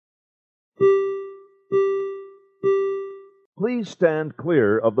Please stand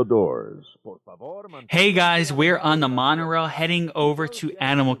clear of the doors. Hey guys, we're on the monorail heading over to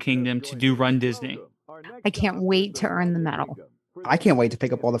Animal Kingdom to do Run Disney. I can't wait to earn the medal. I can't wait to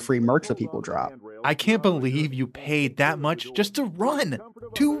pick up all the free merch that people drop. I can't believe you paid that much just to run.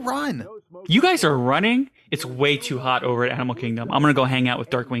 To run. You guys are running? It's way too hot over at Animal Kingdom. I'm going to go hang out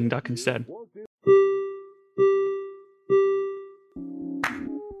with Darkwing Duck instead.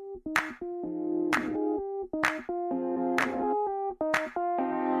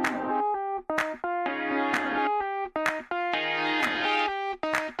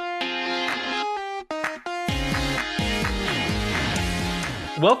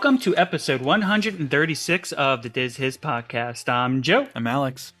 Welcome to episode 136 of the Diz His podcast. I'm Joe. I'm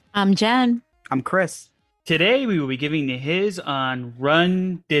Alex. I'm Jen. I'm Chris. Today we will be giving the his on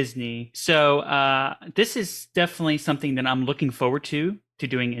Run Disney. So this is definitely something that I'm looking forward to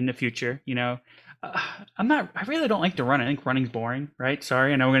doing in the future. You know, I really don't like to run. I think running's boring, right?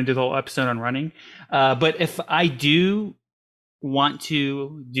 Sorry, I know we're going to do the whole episode on running. But if I do want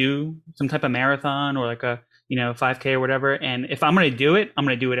to do some type of marathon or like a 5K or whatever. And if I'm going to do it, I'm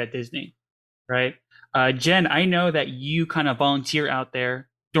going to do it at Disney, right? Jen, I know that you kind of volunteer out there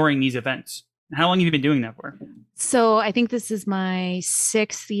during these events. How long have you been doing that for? So I think this is my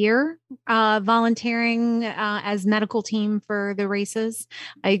 6th year volunteering as medical team for the races.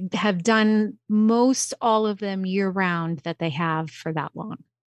 I have done most all of them year round that they have for that long.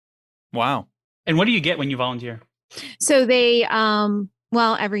 Wow. And what do you get when you volunteer? So they,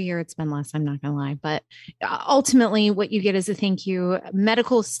 well, every year it's been less, I'm not going to lie, but ultimately what you get is a thank you.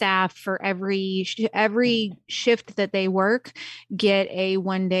 Medical staff for every shift that they work get a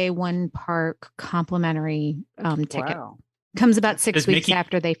 1-day, 1-park complimentary ticket. Wow. Comes about 6 Does weeks Mickey,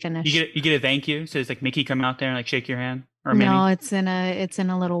 after they finish. You get a thank you. So it's like Mickey come out there and like shake your hand or No, Minnie? it's in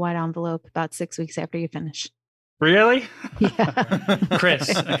a little white envelope about 6 weeks after you finish. Really? Yeah.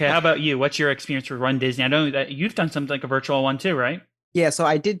 Chris, okay, how about you? What's your experience with Run Disney? I know that you've done something like a virtual one too, right? Yeah, so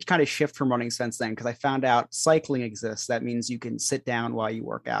I did kind of shift from running since then because I found out cycling exists. That means you can sit down while you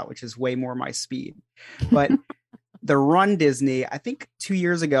work out, which is way more my speed. But the Run Disney, I think 2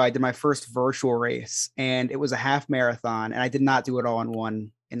 years ago, I did my first virtual race and it was a half marathon and I did not do it all in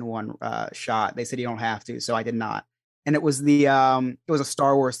one shot. They said you don't have to, so I did not. And it was it was a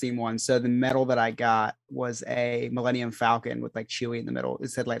Star Wars themed one. So the medal that I got was a Millennium Falcon with like Chewie in the middle.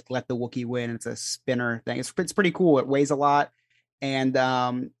 It said like, let the Wookiee win. It's a spinner thing. It's pretty cool. It weighs a lot. And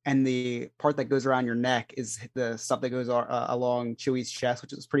the part that goes around your neck is the stuff that goes along Chewie's chest,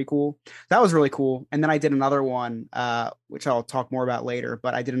 which is pretty cool. That was really cool. And then I did another one, which I'll talk more about later,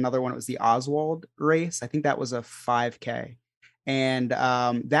 but I did another one. It was the Oswald race. I think that was a 5K. And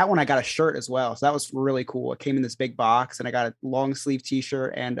that one I got a shirt as well. So that was really cool. It came in this big box and I got a long sleeve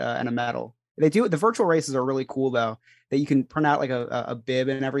t-shirt and a medal. The virtual races are really cool though, that you can print out like a bib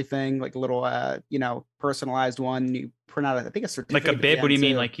and everything, like a little personalized one. You print out I think a certificate. Like a bib? What do you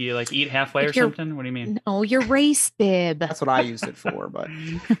mean? Like you like eat halfway or something? What do you mean? No, your race bib. That's what I used it for, but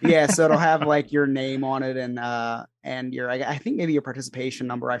yeah, so it'll have like your name on it and your I think maybe your participation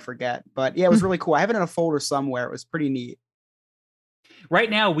number, I forget. But yeah, it was really cool. I have it in a folder somewhere. It was pretty neat. Right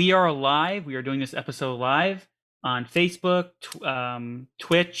now we are live. We are doing this episode live on Facebook,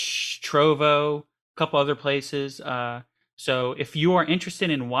 Twitch, Trovo, a couple other places. So if you are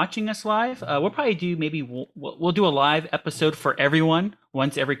interested in watching us live, we'll probably do we'll do a live episode for everyone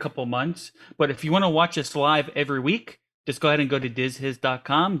once every couple months. But if you want to watch us live every week, just go ahead and go to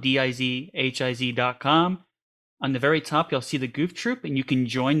dizhiz.com, DIZHIZ.com. On the very top, you'll see the Goof Troop, and you can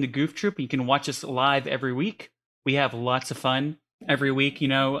join the Goof Troop. And you can watch us live every week. We have lots of fun every week.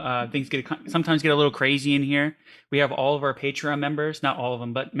 Things sometimes get a little crazy in here. We have all of our Patreon members, not all of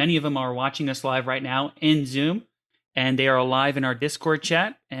them, but many of them are watching us live right now in Zoom, and they are live in our Discord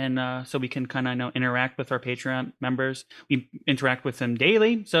chat. And so we can kind of interact with our Patreon members. We interact with them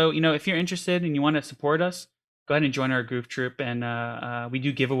daily. So, if you're interested and you want to support us, go ahead and join our Goof Troop. And we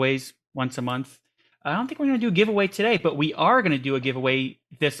do giveaways once a month. I don't think we're going to do a giveaway today, but we are going to do a giveaway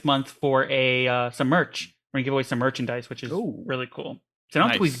this month for some merch. We're going to give away some merchandise, which is really cool. So I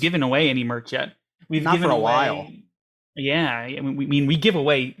don't think we've given away any merch yet. We've Not given for a away, while. Yeah. I mean, we give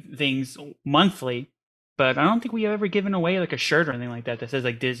away things monthly, but I don't think we have ever given away like a shirt or anything like that says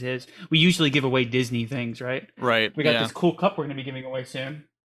like Diz His. We usually give away Disney things, right? Right. We got this cool cup we're going to be giving away soon.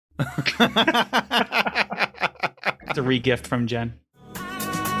 It's a re-gift from Jen.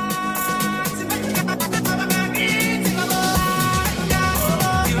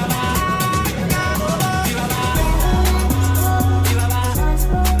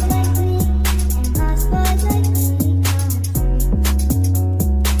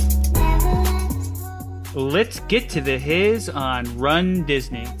 let's get to the his on Run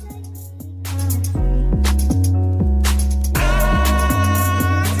Disney.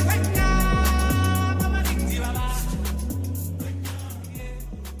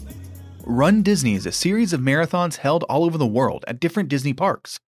 Run Disney is a series of marathons held all over the world at different Disney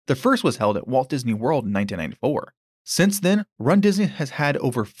parks. The first was held at Walt Disney World in 1994. Since then, Run Disney has had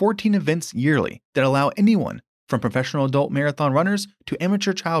over 14 events yearly that allow anyone from professional adult marathon runners to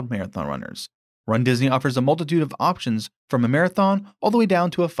amateur child marathon runners. Run Disney offers a multitude of options from a marathon all the way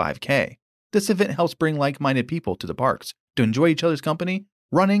down to a 5K. This event helps bring like-minded people to the parks to enjoy each other's company,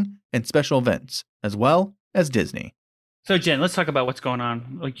 running, and special events, as well as Disney. So Jen, let's talk about what's going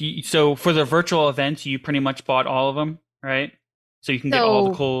on. So for the virtual events, you pretty much bought all of them, right? So you can get all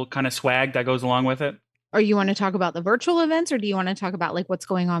the cool kind of swag that goes along with it. Or you want to talk about the virtual events, or do you want to talk about like what's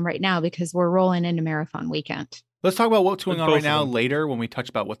going on right now, because we're rolling into marathon weekend? Let's talk about what's going on right now later when we touch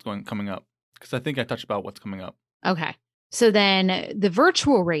about what's coming up, because I think I touched about what's coming up. Okay. So then the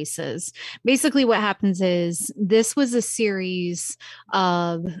virtual races, basically what happens is this was a series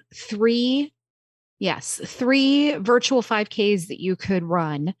of three virtual 5Ks that you could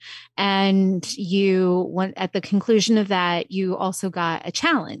run. And at the conclusion of that, you also got a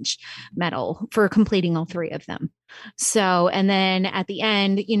challenge medal for completing all three of them. So, and then at the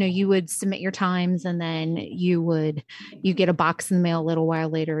end, you would submit your times, and then you get a box in the mail a little while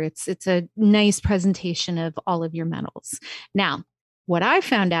later. It's a nice presentation of all of your medals. Now, what I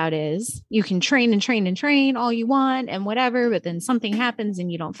found out is you can train and train and train all you want and whatever, but then something happens and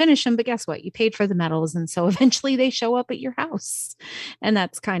you don't finish them. But guess what? You paid for the medals. And so eventually they show up at your house. And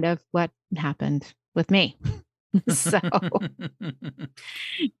that's kind of what happened with me. So,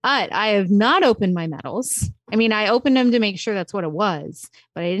 but I have not opened my medals. I mean, I opened them to make sure that's what it was,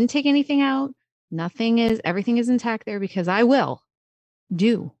 but I didn't take anything out. Everything is intact there, because I will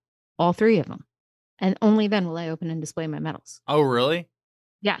do all three of them. And only then will I open and display my medals. Oh, really?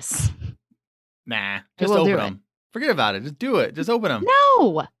 Yes. Nah, just open them. Forget about it. Just do it. Just open them.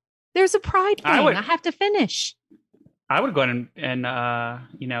 No, there's a pride thing. I have to finish. I would go ahead and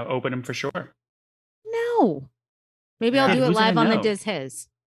open them for sure. No. Maybe I'll do it live on the Diz His.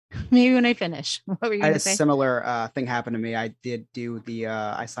 Maybe when I finish. What were you going to say? A similar thing happened to me. I did do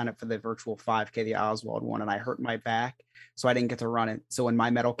I signed up for the virtual 5K, the Oswald one, and I hurt my back, so I didn't get to run it. So when my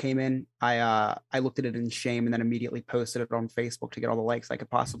medal came in, I looked at it in shame and then immediately posted it on Facebook to get all the likes I could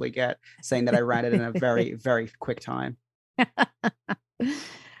possibly get, saying that I ran it in a very, very quick time.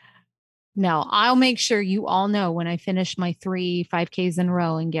 No, I'll make sure you all know when I finish my 3 5Ks in a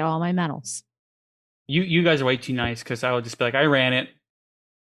row and get all my medals. You guys are way too nice, because I would just be like, I ran it.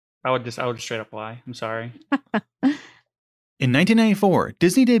 I would just straight up lie. I'm sorry. In 1994,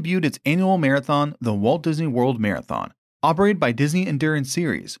 Disney debuted its annual marathon, the Walt Disney World Marathon, operated by Disney Endurance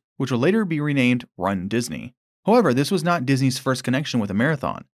Series, which will later be renamed Run Disney. However, this was not Disney's first connection with a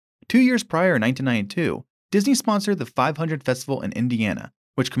marathon. 2 years prior, in 1992, Disney sponsored the 500 Festival in Indiana,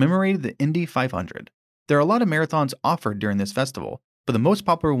 which commemorated the Indy 500. There are a lot of marathons offered during this festival, but the most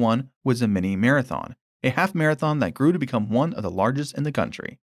popular one was the Mini Marathon, a half marathon that grew to become one of the largest in the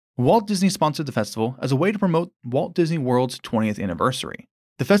country. Walt Disney sponsored the festival as a way to promote Walt Disney World's 20th anniversary.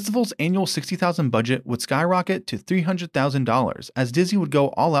 The festival's annual $60,000 budget would skyrocket to $300,000 as Disney would go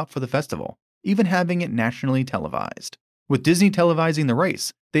all out for the festival, even having it nationally televised. With Disney televising the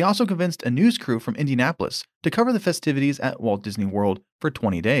race, they also convinced a news crew from Indianapolis to cover the festivities at Walt Disney World for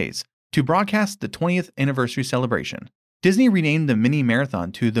 20 days to broadcast the 20th anniversary celebration. Disney renamed the Mini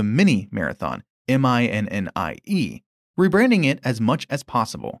Marathon to the Mini Marathon, MINNIE, rebranding it as much as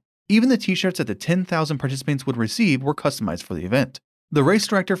possible. Even the t-shirts that the 10,000 participants would receive were customized for the event. The race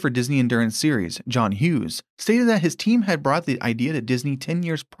director for Disney Endurance Series, John Hughes, stated that his team had brought the idea to Disney 10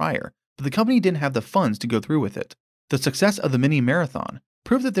 years prior, but the company didn't have the funds to go through with it. The success of the Mini Marathon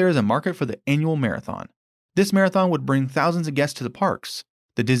proved that there is a market for the annual marathon. This marathon would bring thousands of guests to the parks.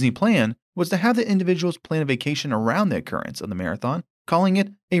 The Disney plan was to have the individuals plan a vacation around the occurrence of the marathon, calling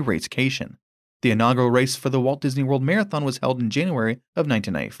it a racecation. The inaugural race for the Walt Disney World Marathon was held in January of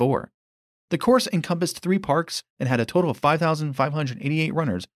 1994. The course encompassed 3 parks and had a total of 5,588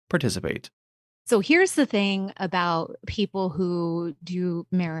 runners participate. So here's the thing about people who do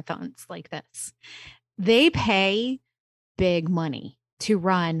marathons like this. They pay big money to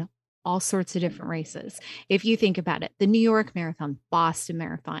run all sorts of different races. If you think about it, the New York Marathon, Boston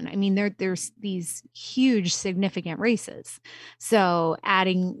Marathon, I mean, there's these huge, significant races. So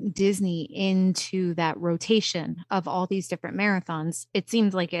adding Disney into that rotation of all these different marathons, it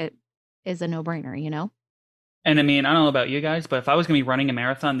seems like it is a no-brainer, you know? And I mean, I don't know about you guys, but if I was going to be running a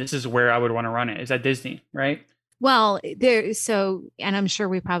marathon, this is where I would want to run it, is at Disney, right? Well, and I'm sure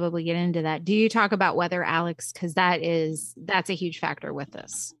we probably get into that. Do you talk about weather, Alex? Because that's a huge factor with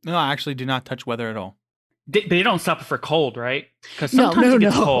this. No, I actually do not touch weather at all. But they don't stop it for cold, right? Because No, sometimes no, it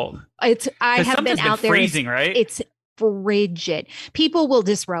gets no. cold. I 'Cause have been sometimes it's out there. freezing, right? It's frigid. People will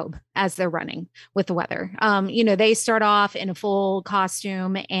disrobe as they're running with the weather. They start off in a full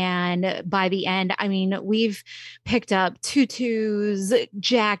costume, and by the end, I mean, we've picked up tutus,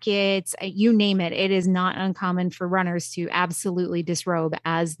 jackets, you name it. It is not uncommon for runners to absolutely disrobe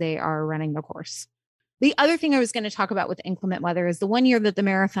as they are running the course. The other thing I was going to talk about with inclement weather is the one year that the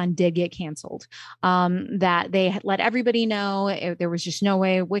marathon did get canceled, that they let everybody know there was just no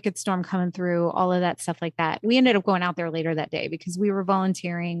way, wicked storm coming through, all of that stuff like that. We ended up going out there later that day because we were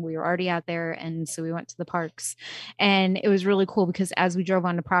volunteering. We were already out there. And so we went to the parks, and it was really cool because as we drove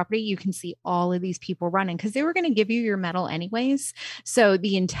onto property, you can see all of these people running because they were going to give you your medal anyways. So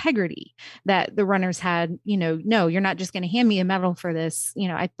the integrity that the runners had, no, you're not just going to hand me a medal for this.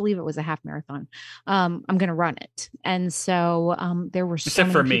 I believe it was a half marathon. I'm going to run it. And so there were so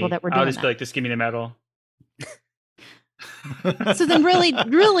many people that were doing I'll just that. be like, just give me the medal. So then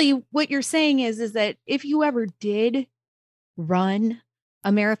really what you're saying is that if you ever did run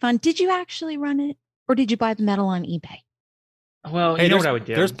a marathon, did you actually run it, or did you buy the medal on eBay? Well, you know what I would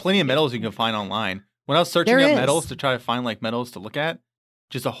do? There's plenty of medals you can find online. When I was searching up medals to try to find like medals to look at,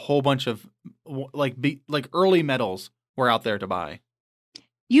 just a whole bunch of like early medals were out there to buy.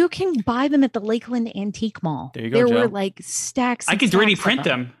 You can buy them at the Lakeland Antique Mall. There you go, There Joe. were like stacks. I could 3D print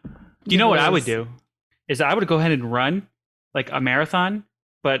them. You know what I would do? Is I would go ahead and run like a marathon,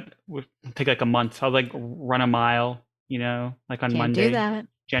 but would take like a month. I'll like run a mile, like on Monday, do that.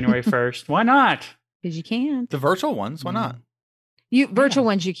 January 1st. Why not? Because you can't. The virtual ones, why not? Virtual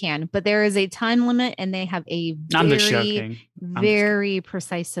ones you can, but there is a time limit, and they have a very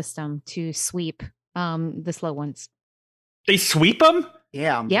precise system to sweep the slow ones. They sweep them?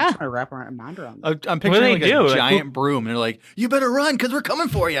 Yeah, I'm trying to wrap my mind around that. I'm picturing like a giant broom, and they're like, "You better run because we're coming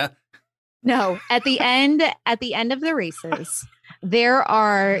for you." No, at the end of the races,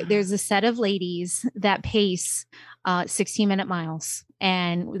 there's a set of ladies that pace 16-minute miles,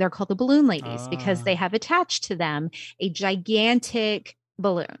 and they're called the balloon ladies because they have attached to them a gigantic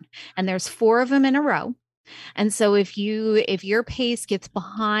balloon, and there's 4 of them in a row. And so if your pace gets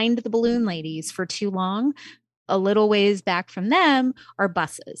behind the balloon ladies for too long, a little ways back from them are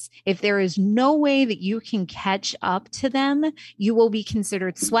buses. If there is no way that you can catch up to them, you will be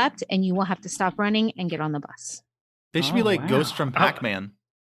considered swept, and you will have to stop running and get on the bus. They should be like Ghosts from Pac-Man.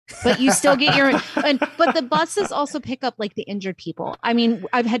 But you still get but the buses also pick up like the injured people. I mean,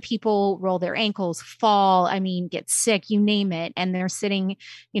 I've had people roll their ankles, fall, get sick, you name it. And they're sitting,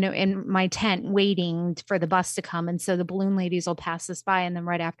 in my tent waiting for the bus to come. And so the balloon ladies will pass us by. And then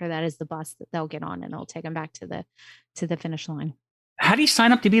right after that is the bus that they'll get on, and it'll take them back to the finish line. How do you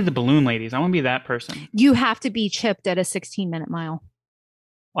sign up to be the balloon ladies? I want to be that person. You have to be chipped at a 16-minute mile.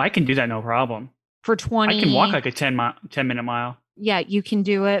 Well, I can do that. No problem. For 20. I can walk like a 10-minute mile. Yeah, you can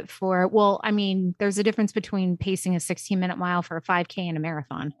do it there's a difference between pacing a 16-minute mile for a 5K and a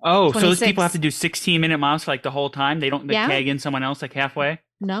marathon. Oh, 26. So those people have to do 16-minute miles for like the whole time? They don't tag in someone else like halfway?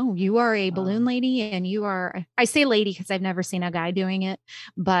 No, you are a balloon lady, and I say lady because I've never seen a guy doing it,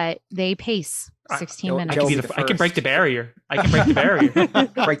 but they pace 16 minutes. I can break the barrier.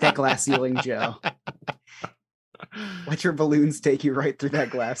 Break that glass ceiling, Joe. Let your balloons take you right through that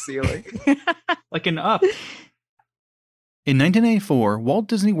glass ceiling. Like an up. In 1984, Walt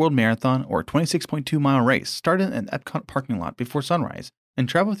Disney World Marathon, or 26.2-mile race, started in an Epcot parking lot before sunrise and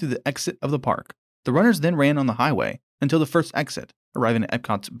traveled through the exit of the park. The runners then ran on the highway until the first exit, arriving at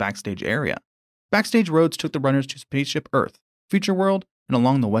Epcot's backstage area. Backstage roads took the runners to Spaceship Earth, Future World, and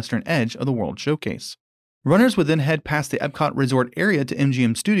along the western edge of the World Showcase. Runners would then head past the Epcot Resort area to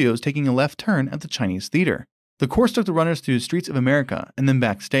MGM Studios, taking a left turn at the Chinese Theater. The course took the runners through the streets of America and then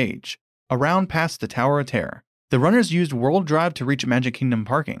backstage, around past the Tower of Terror. The runners used World Drive to reach Magic Kingdom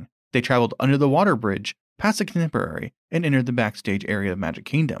parking. They traveled under the water bridge, past the Contemporary, and entered the backstage area of Magic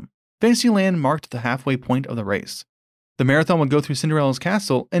Kingdom. Fantasyland marked the halfway point of the race. The marathon would go through Cinderella's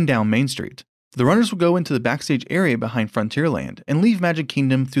Castle and down Main Street. The runners would go into the backstage area behind Frontierland and leave Magic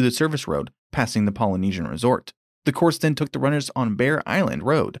Kingdom through the service road, passing the Polynesian Resort. The course then took the runners on Bear Island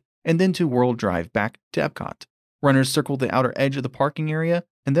Road, and then to World Drive back to Epcot. Runners circled the outer edge of the parking area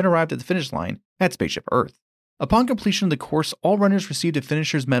and then arrived at the finish line at Spaceship Earth. Upon completion of the course, all runners received a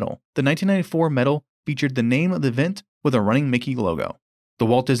finisher's medal. The 1994 medal featured the name of the event with a running Mickey logo. The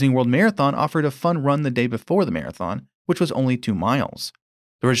Walt Disney World Marathon offered a fun run the day before the marathon, which was only 2 miles.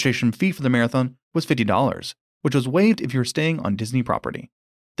 The registration fee for the marathon was $50, which was waived if you were staying on Disney property.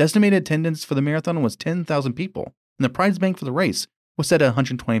 The estimated attendance for the marathon was 10,000 people, and the prize bank for the race was set at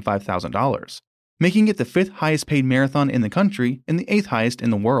 $125,000, making it the 5th highest paid marathon in the country and the 8th highest in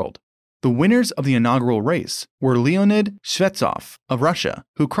the world. The winners of the inaugural race were Leonid Shvetsov of Russia,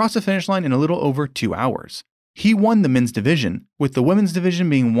 who crossed the finish line in a little over 2 hours. He won the men's division, with the women's division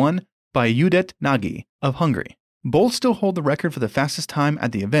being won by Judith Nagy of Hungary. Both still hold the record for the fastest time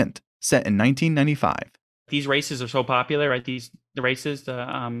at the event, set in 1995. These races are so popular, right? The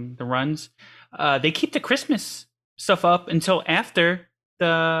runs. They keep the Christmas stuff up until after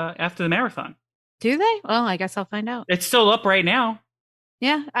the marathon. Do they? Well, I guess I'll find out. It's still up right now.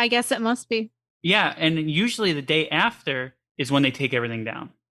 Yeah, I guess it must be. Yeah, and usually the day after is when they take everything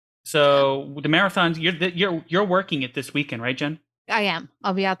down. So the marathons, you're working it this weekend, right, Jen? I am.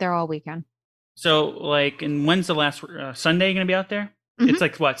 I'll be out there all weekend. So like, and when's the last Sunday going to be out there? Mhm. It's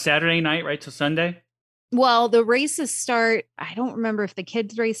like what, Saturday night, right, till Sunday? Well, the races start. I don't remember if the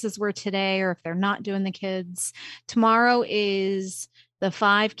kids' races were today or if they're not doing the kids. Tomorrow is the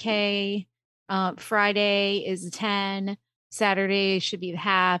 5K. Friday is the 10. Saturday should be the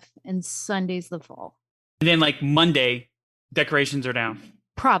half, and Sunday's the full. And then like Monday, decorations are down.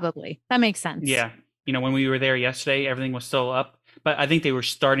 Probably. That makes sense. Yeah. When we were there yesterday, everything was still up. But I think they were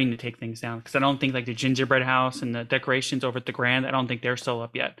starting to take things down because I don't think like the gingerbread house and the decorations over at the Grand, I don't think they're still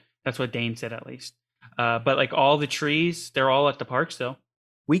up yet. That's what Dane said at least. But like all the trees, they're all at the park still.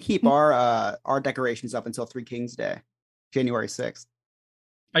 We keep our decorations up until Three Kings Day, January 6th.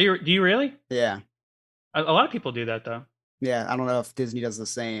 Do you really? Yeah. A lot of people do that though. Yeah, I don't know if Disney does the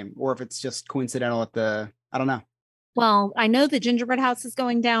same or if it's just coincidental I don't know. Well, I know the gingerbread house is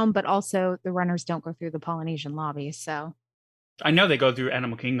going down, but also the runners don't go through the Polynesian lobby. So I know they go through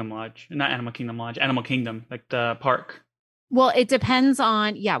Animal Kingdom, like the park. Well, it depends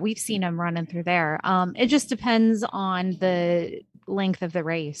on, we've seen them running through there. It just depends on the length of the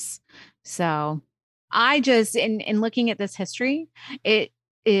race. So I just, in looking at this history, it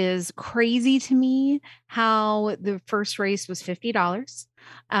is crazy to me how the first race was $50.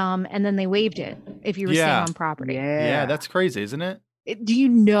 And then they waived it if you were staying on property. Yeah, that's crazy, isn't it? Do you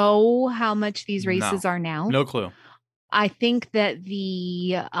know how much these races are now? No clue. I think that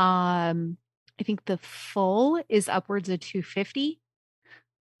the full is upwards of $250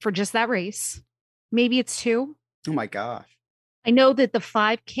 for just that race. Maybe it's $2. Oh my gosh. I know that the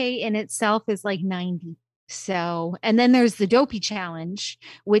 5K in itself is like $90. So, and then there's the Dopey Challenge,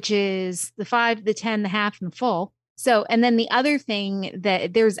 which is the 5, the 10, the half, and the full. So, and then the other thing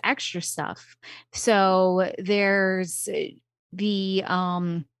that there's extra stuff. So there's the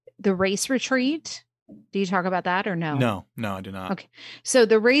race retreat. Do you talk about that or no? No, I do not. Okay. So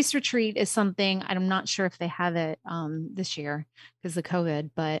the race retreat is something, I'm not sure if they have it this year because of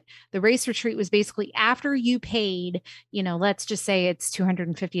COVID, but the race retreat was basically after you paid, let's just say it's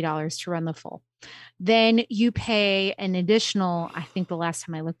 $250 to run the full. Then you pay an additional, I think the last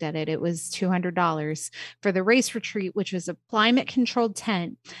time I looked at it, it was $200 for the race retreat, which was a climate controlled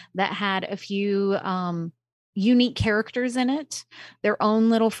tent that had a few unique characters in it, their own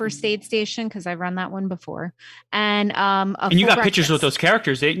little first aid station, because I've run that one before, and you got pictures with those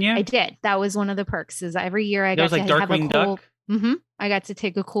characters, didn't you? I did. That was one of the perks. Is every year I got to like have a cool. Duck. I got to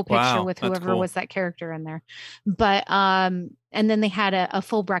take a cool picture with whoever was that character in there, but and then they had a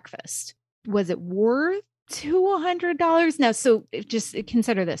full breakfast. Was it worth $200 now? So just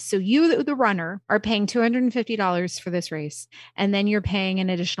consider this. So you, the runner, are paying $250 for this race, and then you're paying an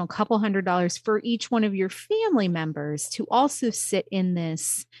additional couple $100 for each one of your family members to also sit in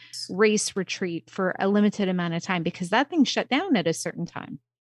this race retreat for a limited amount of time, because that thing shut down at a certain time.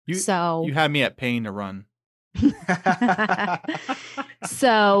 You had me at paying to run.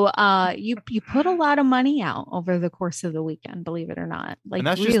 So you put a lot of money out over the course of the weekend, believe it or not. Like, and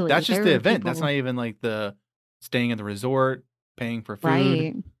that's really, just the event. That's not even like the staying at the resort, paying for food.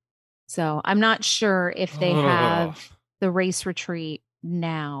 Right. So I'm not sure if they have the race retreat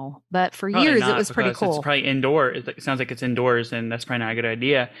now, but for probably years not, it was pretty cool. It's probably indoor. It sounds like it's indoors, and that's probably not a good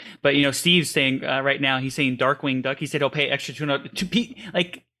idea. But Steve's saying right now, he's saying Darkwing Duck. He said he'll pay extra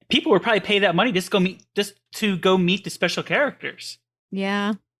 $200 people would probably pay that money just to go meet the special characters.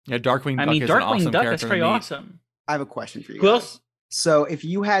 Yeah. Yeah, Darkwing Duck. Darkwing Duck. That's pretty awesome. I have a question for you. Who else? So, if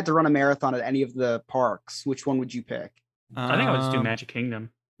you had to run a marathon at any of the parks, which one would you pick? I think I would just do Magic Kingdom.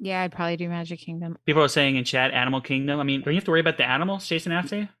 Yeah, I'd probably do Magic Kingdom. People are saying in chat, Animal Kingdom. I mean, don't you have to worry about the animals chasing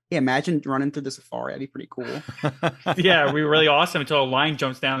after you? Yeah, imagine running through the safari. That'd be pretty cool. Yeah, it'd be really awesome until a lion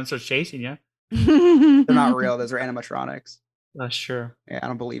jumps down and starts chasing you. They're not real. Those are animatronics. That's true. Yeah, I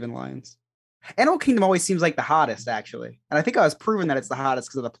don't believe in lions. Animal Kingdom always seems like the hottest, actually. And I think I was proven that it's the hottest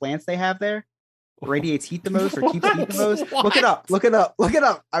because of the plants they have there. radiates heat the most or keeps heat the most? What? Look it up.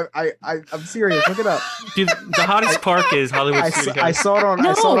 I'm serious. Look it up. Dude, the hottest park is Hollywood Studios. I saw it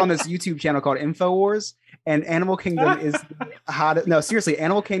No. on this YouTube channel called InfoWars, and Animal Kingdom is hot. No, seriously,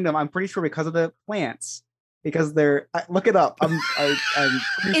 Animal Kingdom. I'm pretty sure because of the plants. Because look it up. I'm pretty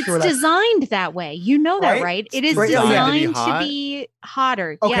It's sure designed that way. You know that, Right? right? It is Right, yeah. designed To to be be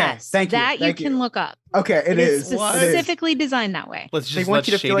hotter. Okay, Yes, thank you, that thank you can you. look up. Okay, It is It is. specifically designed that way. Let's They just want let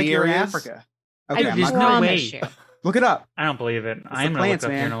you to feel like shady you're in areas. Africa. I Okay, I'm there's not- no promise way. you. look it up. I don't believe it. the I'm going to plants,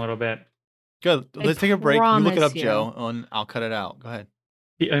 look up here in man. a little bit. Good. I Let's take a break. You look it promise up, you. Joe, and I'll cut it out. Go ahead.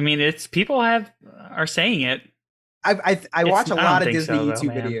 I mean, it's people are saying it. I watch a I don't lot of think Disney so, though, YouTube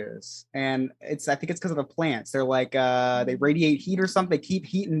man. videos, and I think it's because of the plants. They're like they radiate heat or something. They keep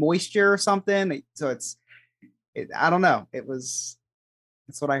heat and moisture or something. So I don't know. That's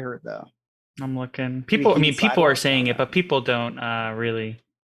what I heard though. I'm looking. People. I mean, inside people are of it, saying I it, but people don't really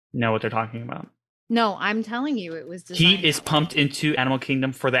know what they're talking about. No, I'm telling you, it was designed Heat is that way. pumped into Animal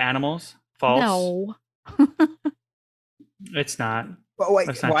Kingdom for the animals. False. No. It's not. But wait,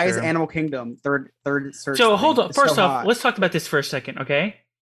 That's not why is true. Animal Kingdom third search? So thing? hold on. It's First so off, hot. let's talk about this for a second, okay?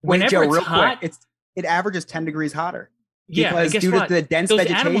 Wait, Whenever Joe, it's real hot, quick. It averages 10 degrees hotter. yeah, because guess due what? to the dense Those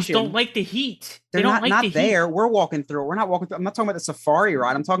vegetation, animals don't like the heat. They they're don't not like the heat. there. We're walking through it. We're not walking through. I'm not talking about the safari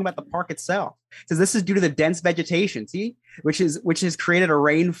ride. I'm talking about the park itself. So this is due to the dense vegetation. See, which has created a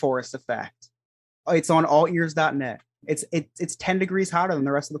rainforest effect. It's on allears.net. It's 10 degrees hotter than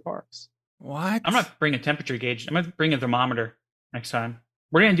the rest of the parks. What? I'm not bringing a temperature gauge. I'm gonna bring a thermometer next time.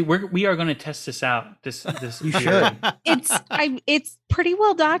 We are gonna test this out. This You year. should. It's pretty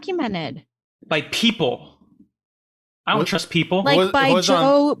well documented. By people. I don't What- trust people. Like was- by it was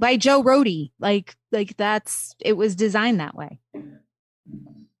on- Joe Rohde. Like it was designed that way.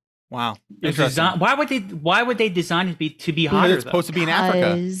 Wow. It's Interesting. why would they design it to be Because hotter? it's supposed to be in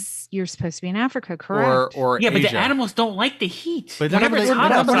Africa Because you're supposed to be in Africa, correct? or Yeah, but Asia. the animals don't like the heat. But Whenever they're it's not- hot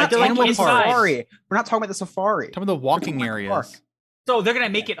they're outside, not they're like animal inside. safari. We're not talking about the safari. Some of the walking Park. areas. So they're gonna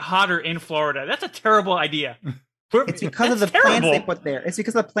make it hotter in Florida. That's a terrible idea. It's because of the That's plants they terrible. put there. It's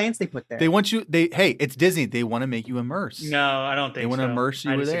because of the plants they put there. They want you. Hey, it's Disney. They want to make you immerse. No, I don't think They wanna so. immerse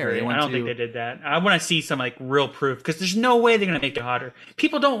you I there. disagree. They want I don't think to- they did that. I want to see some like real proof because there's no way they're gonna make it hotter.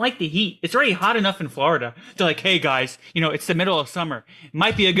 People don't like the heat. It's already hot enough in Florida. They're like, hey guys, it's the middle of summer. It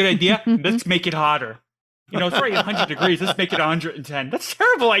might be a good idea. Let's make it hotter. It's already 100 degrees. Let's make it 110. That's a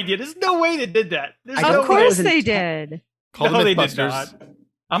terrible idea. There's no way they did that. There's I no Of don't think it course was they intent- did. Call No, the they did Mythbusters. not.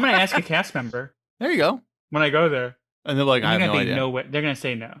 I'm gonna ask a cast member There you go. when I go there. And they're like, I have They're no gonna think idea. no way. They're gonna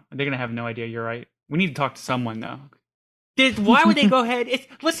say no. They're gonna have no idea. You're right. We need to talk to someone though. Why would they go ahead?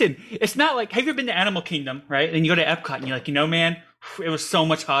 Listen. It's not like. Have you ever been to Animal Kingdom? Right? And you go to Epcot and you're like, man, it was so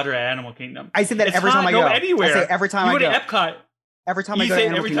much hotter at Animal Kingdom. I say that It's every hot, time I no, go. anywhere. I say every time you I go go. to Epcot. Every time I You go say to it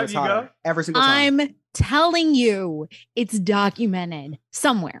Animal every Kingdom, time it's you hotter. go? Every single time. I'm telling you, it's documented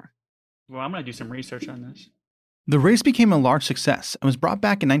somewhere. Well, I'm gonna do some research on this. The race became a large success and was brought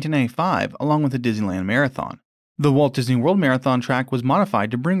back in 1995 along with the Disneyland Marathon. The Walt Disney World Marathon track was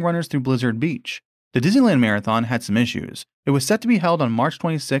modified to bring runners through Blizzard Beach. The Disneyland Marathon had some issues. It was set to be held on March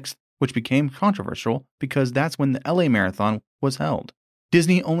 26th, which became controversial because that's when the LA Marathon was held.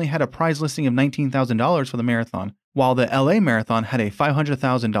 Disney only had a prize listing of $19,000 for the marathon, while the LA Marathon had a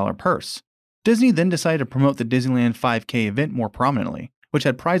 $500,000 purse. Disney then decided to promote the Disneyland 5K event more prominently, which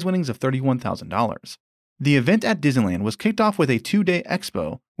had prize winnings of $31,000. The event at Disneyland was kicked off with a 2-day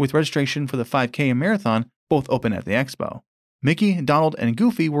expo, with registration for the 5K and marathon both open at the expo. Mickey, Donald, and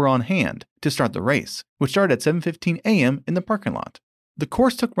Goofy were on hand to start the race, which started at 7:15 a.m. in the parking lot. The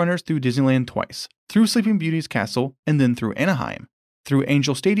course took runners through Disneyland twice, through Sleeping Beauty's castle and then through Anaheim, through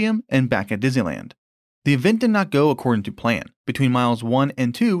Angel Stadium and back at Disneyland. The event did not go according to plan. Between miles 1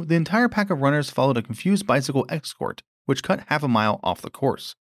 and 2, the entire pack of runners followed a confused bicycle escort, which cut half a mile off the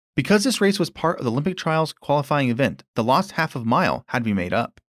course. Because this race was part of the Olympic Trials qualifying event, the lost half of a mile had to be made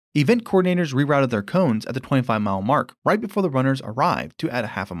up. Event coordinators rerouted their cones at the 25-mile mark right before the runners arrived to add a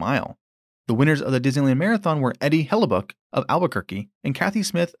half a mile. The winners of the Disneyland Marathon were Eddie Hellebuck of Albuquerque and Kathy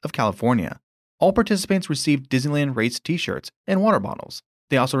Smith of California. All participants received Disneyland race t-shirts and water bottles.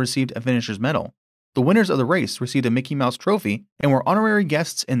 They also received a finisher's medal. The winners of the race received a Mickey Mouse trophy and were honorary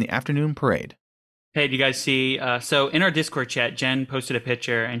guests in the afternoon parade. Hey, do you guys see? So in our Discord chat, Jen posted a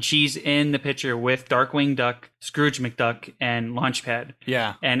picture, and she's in the picture with Darkwing Duck, Scrooge McDuck, and Launchpad.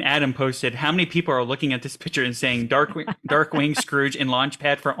 Yeah. And Adam posted, how many people are looking at this picture and saying Darkwing, Scrooge, and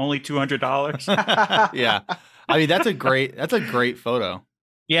Launchpad for only $200? Yeah. I mean, that's a great photo.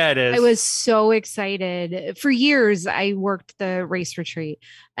 Yeah, it is. I was so excited. For years, I worked the race retreat,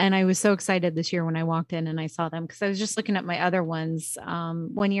 and I was so excited this year when I walked in and I saw them because I was just looking at my other ones.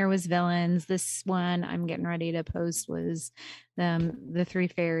 One year was villains. This one I'm getting ready to post was the three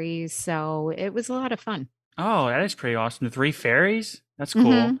fairies. So it was a lot of fun. Oh, that is pretty awesome. The three fairies? That's cool.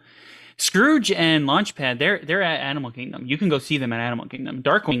 Mhm. Scrooge and Launchpad, they're at Animal Kingdom. You can go see them at Animal Kingdom.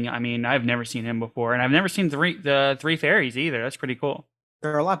 Darkwing, I mean, I've never seen him before, and I've never seen the three fairies either. That's pretty cool.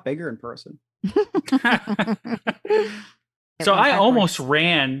 They're a lot bigger in person. So I almost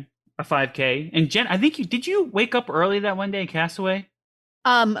ran a 5K. And Jen, I think did you wake up early that one day in Castaway?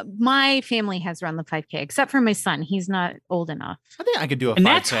 My family has run the 5K, except for my son. He's not old enough. I think I could do a 5K. And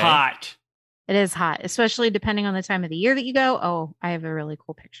that's hot. It is hot, especially depending on the time of the year that you go. Oh, I have a really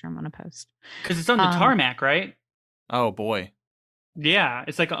cool picture I'm going to post. Because it's on the tarmac, right? Oh boy. Yeah,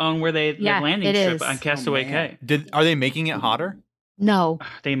 it's like on where they landing it strip is. on Castaway K. Are they making it hotter? No,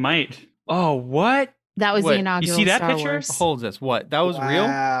 They might. Oh, what? that was What? the You inaugural see that Star picture? Wars. Hold this. What? That was real?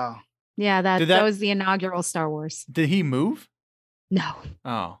 Wow. Yeah, Did that that- was the inaugural Star Wars. Did he move? No,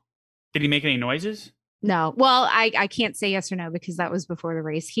 Oh. Did he make any noises? no. Well, I can't say yes or no because that was before the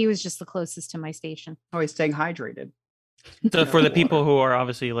race. He was just the closest to my station. Oh, he's staying hydrated. So for the Water. people who are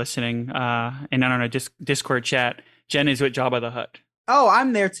obviously listening and not on a Discord chat, Jen is with Jabba the Hutt. Oh,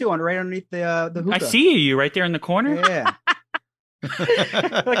 I'm there too. I'm right underneath the hookah. I see you right there in the corner. Yeah,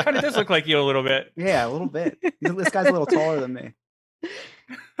 That kind of does look like you a little bit. yeah, a little bit. This guy's a little taller than me.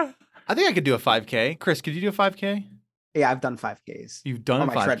 I think I could do a 5K. Chris, could you do a 5K? Yeah, I've done 5Ks. You've done on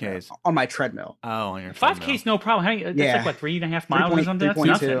my 5Ks. treadmill. On my treadmill. Oh, on your 5K's no problem. That's Yeah. like what, 3.5 miles or something? That's 3.2.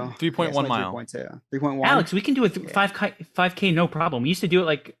 nothing. 3.1 mile. 3.1. Alex, we can do a Yeah. 5K no problem. We used to do it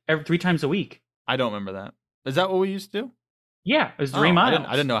like every 3 times a week. I don't remember that. Is that what we used to do? Yeah, it was 3 Oh, miles.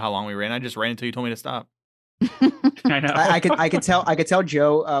 I didn't know how long we ran. I just ran until you told me to stop. I know. I could tell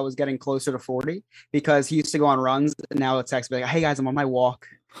Joe was getting closer to 40 because he used to go on runs. And now it's actually like, hey guys, I'm on my walk.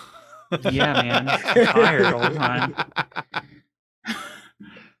 Yeah, man. I'm tired all the time.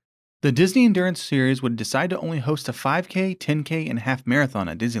 The Disney Endurance Series would decide to only host a 5K, 10K, and half marathon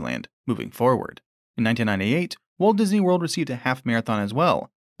at Disneyland moving forward. In 1998, Walt Disney World received a half marathon as well,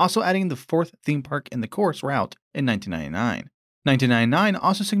 also adding the fourth theme park in the course route in 1999. 1999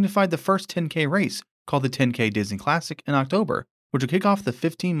 also signified the first 10K race, called the 10K Disney Classic in October, which would kick off the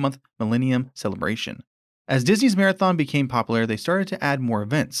 15-month Millennium celebration. As Disney's marathon became popular, they started to add more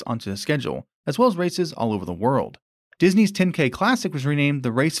events onto the schedule, as well as races all over the world. Disney's 10K Classic was renamed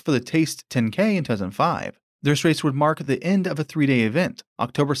the Race for the Taste 10K in 2005. This race would mark the end of a 3-day event: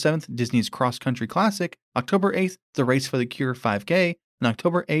 October 7th, Disney's Cross Country Classic, October 8th, the Race for the Cure 5K, and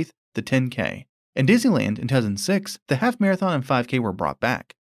October 8th, the 10K. In Disneyland in 2006, the half marathon and 5K were brought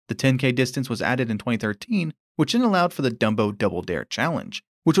back. The 10K distance was added in 2013, which then allowed for the Dumbo Double Dare Challenge,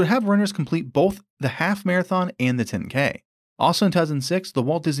 which would have runners complete both the half marathon and the 10K. Also in 2006, the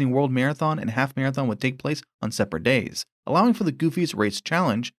Walt Disney World Marathon and Half Marathon would take place on separate days, allowing for the Goofy's Race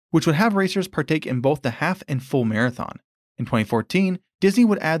Challenge, which would have racers partake in both the half and full marathon. In 2014, Disney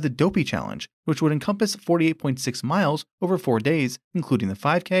would add the Dopey Challenge, which would encompass 48.6 miles over 4 days, including the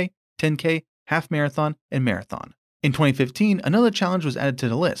 5K, 10K, half marathon, and marathon. In 2015, another challenge was added to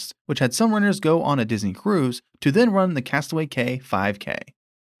the list, which had some runners go on a Disney cruise to then run the Castaway K 5K.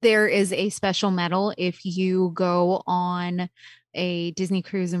 There is a special medal if you go on a Disney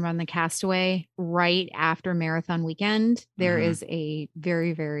cruise and run the Castaway right after marathon weekend. There Mhm. is a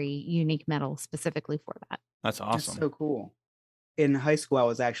very, very unique medal specifically for that. That's awesome. That's so cool. In high school, I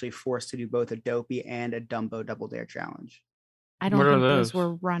was actually forced to do both a Dopey and a Dumbo Double Dare Challenge. I don't What are think those those?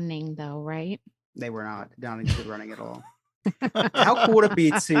 were running though, right? They were not include running at all. How cool would it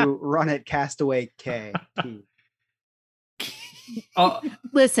be to run at Castaway K? Oh,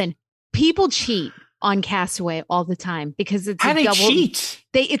 Listen, people cheat on Castaway all the time because it's how a they double. cheat?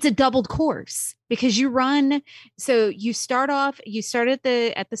 It's a doubled course because you run. So you start at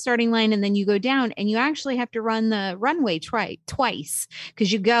the starting line and then you go down and you actually have to run the runway twice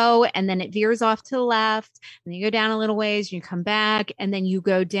because you go and then it veers off to the left and you go down a little ways, you come back and then you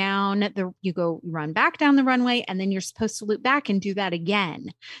go down you run back down the runway and then you're supposed to loop back and do that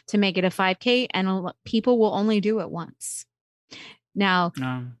again to make it a 5K, and people will only do it once. Now,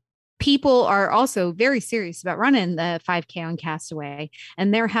 people are also very serious about running the 5K on Castaway.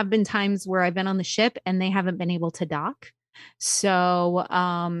 And there have been times where I've been on the ship and they haven't been able to dock. So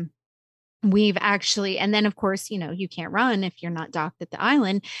we've actually, and then of course, you can't run if you're not docked at the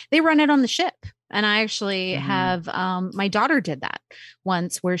island. They run it on the ship. And I actually have, my daughter did that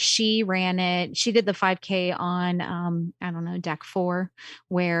once where she ran it. She did the 5K on, I don't know, deck 4,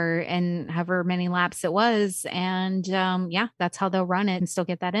 and however many laps it was. And yeah, that's how they'll run it and still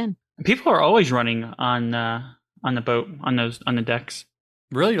get that in. People are always running on the boat, on the decks.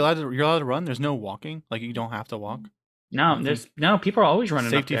 Really? You're allowed to run? There's no walking? Like you don't have to walk? No, people are always running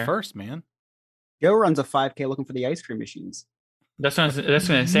Safety up there. first, man. Joe runs a 5K looking for the ice cream machines. That's what I was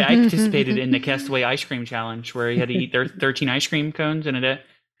going to say. I participated in the Castaway Ice Cream Challenge where you had to eat 13 ice cream cones in a day.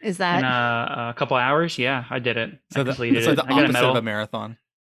 Is that in a couple hours? Yeah, I did it. So I completed it's like it. the I got a opposite medal. of a marathon.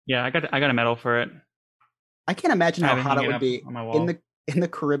 Yeah, I got a medal for it. I can't imagine how I hot hung it it would up be on my wall. in the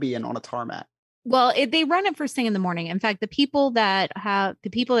Caribbean on a tarmac. Well, they run it first thing in the morning. In fact, the people that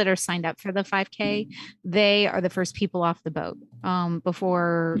are signed up for the 5K, they are the first people off the boat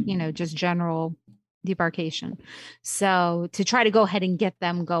before, just general debarkation. So to try to go ahead and get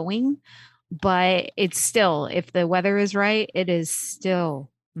them going, but it's still, if the weather is right, it is still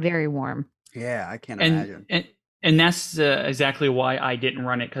very warm. Yeah, I can't imagine. And that's exactly why I didn't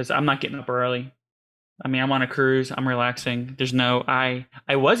run it, because I'm not getting up early. I mean, I'm on a cruise. I'm relaxing. There's no, I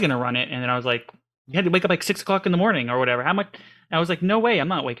was going to run it. And then I was like, you had to wake up like 6 o'clock in the morning or whatever. How much? I was like, no way. I'm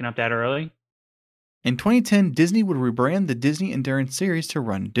not waking up that early. In 2010, Disney would rebrand the Disney Endurance Series to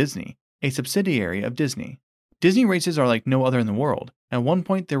runDisney, a subsidiary of Disney. Disney races are like no other in the world. At one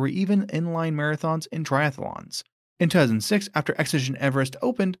point, there were even inline marathons and triathlons. In 2006, after Expedition Everest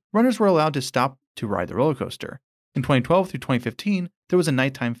opened, runners were allowed to stop to ride the roller coaster. In 2012 through 2015, there was a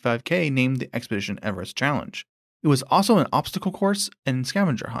nighttime 5K named the Expedition Everest Challenge. It was also an obstacle course and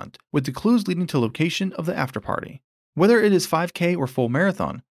scavenger hunt, with the clues leading to location of the afterparty. Whether it is 5K or full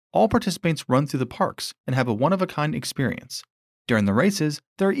marathon, all participants run through the parks and have a one-of-a-kind experience. During the races,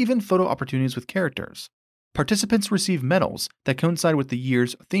 there are even photo opportunities with characters. Participants receive medals that coincide with the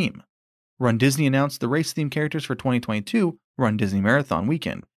year's theme. runDisney announced the race-themed characters for 2022 Run Disney Marathon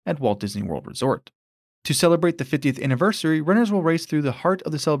Weekend at Walt Disney World Resort. To celebrate the 50th anniversary, runners will race through the heart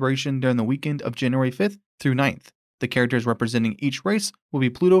of the celebration during the weekend of January 5th through 9th. The characters representing each race will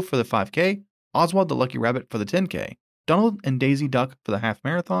be Pluto for the 5K, Oswald the Lucky Rabbit for the 10K, Donald and Daisy Duck for the half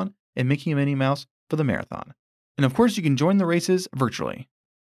marathon, and Mickey and Minnie Mouse for the marathon. And of course, you can join the races virtually.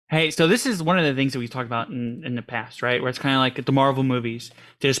 Hey, so this is one of the things that we talked about in the past, right? Where it's kind of like the Marvel movies.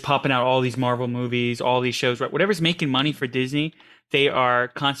 They're just popping out all these Marvel movies, all these shows, right? Whatever's making money for Disney, they are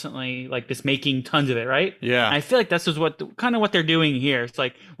constantly like just making tons of it, right? Yeah. And I feel like this is what they're doing here. It's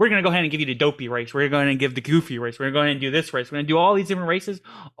like, we're going to go ahead and give you the dopey race. We're going to give the goofy race. We're going to go ahead and do this race. We're going to do all these different races.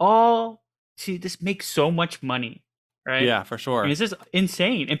 This makes so much money, right? Yeah, for sure. And it's just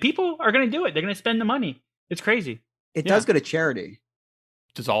insane. And people are going to do it. They're going to spend the money. It's crazy. It does go to charity.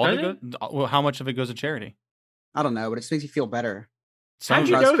 Does all of it Really? go? Well, how much of it goes to charity? I don't know, but it just makes you feel better. How'd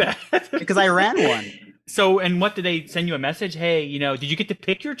you know that? Because I ran one. So, and what did they send you a message? Hey, did you get to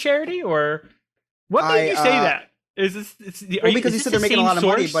pick your charity, or what made you say that? Is this? Because you said they're making a lot of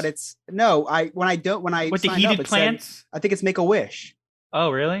money, but it's no. When I with the signed heated up, plants. I think it's Make a Wish. Oh,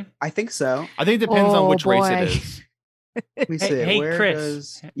 really? I think so. I think it depends on which race boy. it is. Let me see. Hey, Where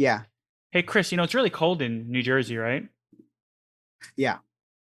Chris. Yeah. Hey, Chris. It's really cold in New Jersey, right? Yeah.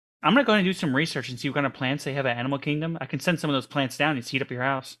 I'm gonna go ahead and do some research and see what kind of plants they have at Animal Kingdom. I can send some of those plants down and heat up your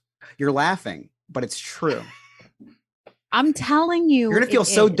house. You're laughing, but it's true. I'm telling you, You're gonna feel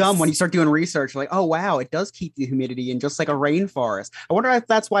so is. dumb when you start doing research. Like, oh wow, it does keep the humidity in, just like a rainforest. I wonder if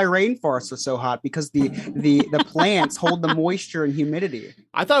that's why rainforests are so hot, because the plants hold the moisture and humidity.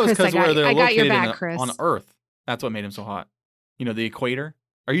 I thought it was Chris, because where they're I got your located back, Chris. on Earth. That's what made them so hot. The equator.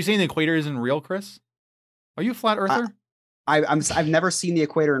 Are you saying the equator isn't real, Chris? Are you a flat earther? I've never seen the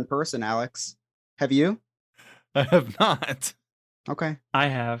equator in person, Alex. Have you? I have not. Okay. I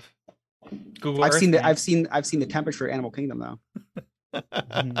have. Google. I've Earth, seen man. I've seen the temperature at Animal Kingdom though.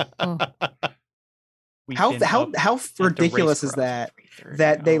 Oh. We've How been up how at the ridiculous race is for that 3:30.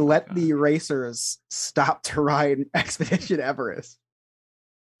 that they Oh, let God. the racers stop to ride Expedition Everest?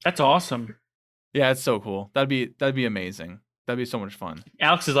 That's awesome. Yeah, it's so cool. That'd be amazing. That'd be so much fun.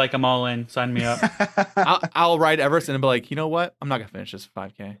 Alex is like, I'm all in. Sign me up. I'll ride Everest and be like, you know what? I'm not gonna finish this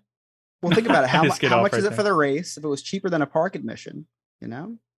 5K. Well, think about it. How, Just get how off much right is it there. for the race if it was cheaper than a park admission? I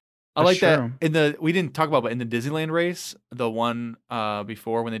like That's that true. we didn't talk about, but in the Disneyland race, the one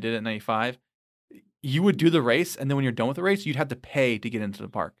before when they did it in '95, you would do the race, and then when you're done with the race, you'd have to pay to get into the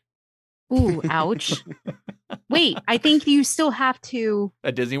park. Ooh, ouch. Wait, I think you still have to.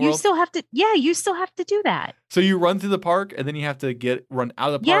 At Disney You World, still have to. Yeah, you still have to do that. so you run through the park, and then you have to run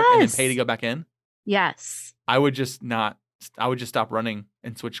out of the park and then Yes. pay to go back in. Yes. I would just not I would just stop running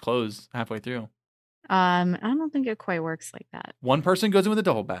and switch clothes halfway through. I don't think it quite works like that. One person goes in with a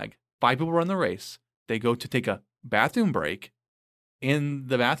duffel bag. 5 people run the race. They go to take a bathroom break. In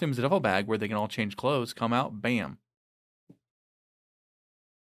the bathroom is a duffel bag where they can all change clothes, come out, bam.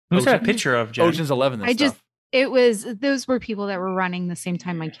 Who's that a picture of, Jen? Ocean's 11 and stuff. Those were people that were running the same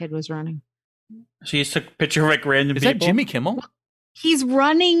time my kid was running. She just took a picture of like random Is people. that Jimmy Kimmel? He's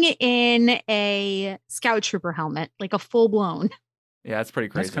running in a scout trooper helmet, like a full blown. Yeah, that's pretty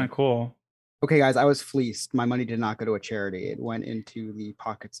crazy. That's kind of cool. Okay, guys, I was fleeced. My money did not go to a charity. It went into the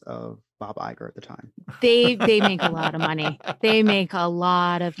pockets of Bob Iger at the time. They make a lot of money. They make a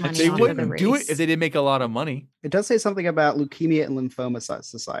lot of money. They off of the wouldn't do it race. if they didn't make a lot of money. It does say something about Leukemia and Lymphoma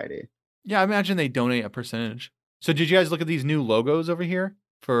Society. Yeah, I imagine they donate a percentage. So did you guys look at these new logos over here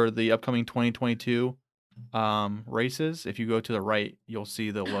for the upcoming 2022 races? If you go to the right, you'll see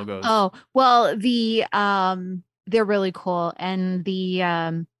the logos. Oh, well, they're really cool. And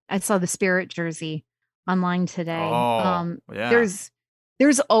I saw the Spirit jersey online today. Oh, yeah.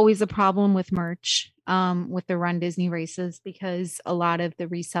 There's always a problem with merch with the Run Disney races because a lot of the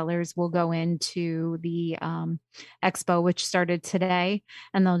resellers will go into the expo, which started today,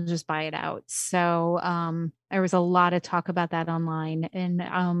 and they'll just buy it out. So there was a lot of talk about that online,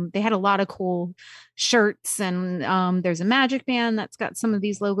 and they had a lot of cool shirts, and there's a Magic Band that's got some of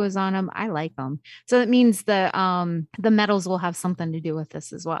these logos on them. I like them. So that means the medals will have something to do with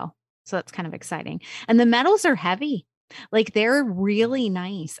this as well. So that's kind of exciting. And the medals are heavy. Like they're really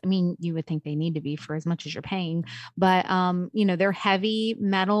nice. I mean, you would think they need to be for as much as you're paying, but they're heavy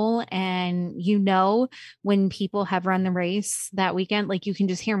metal, and when people have run the race that weekend, like you can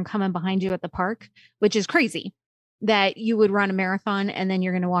just hear them coming behind you at the park, which is crazy that you would run a marathon and then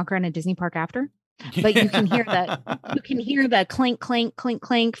you're going to walk around a Disney park after. But you can hear the clink, clink, clink,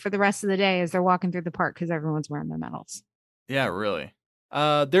 clink for the rest of the day as they're walking through the park because everyone's wearing their medals. Yeah, really.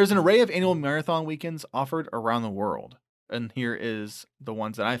 There's an array of annual marathon weekends offered around the world. And here is the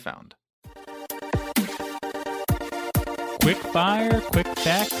ones that I found. Quick fire, quick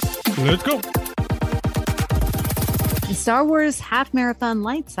facts. Let's go. The Star Wars Half Marathon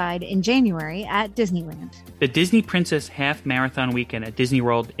Lightside in January at Disneyland. The Disney Princess Half Marathon Weekend at Disney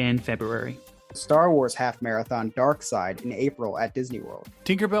World in February. Star Wars Half Marathon Dark Side in April at Disney World.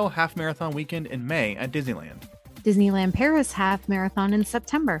 Tinkerbell Half Marathon Weekend in May at Disneyland. Disneyland Paris Half Marathon in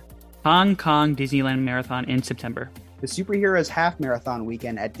September. Hong Kong Disneyland Marathon in September. The Superheroes Half Marathon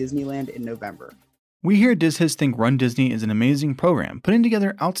Weekend at Disneyland in November. We here at DizHiz think Run Disney is an amazing program, putting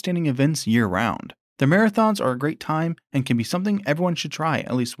together outstanding events year-round. Their marathons are a great time and can be something everyone should try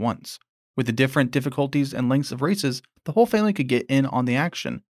at least once. With the different difficulties and lengths of races, the whole family could get in on the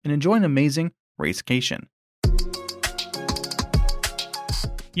action and enjoy an amazing racecation.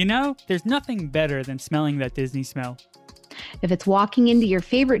 There's nothing better than smelling that Disney smell. If it's walking into your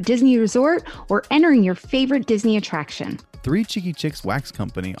favorite Disney resort or entering your favorite Disney attraction. Three Cheeky Chicks Wax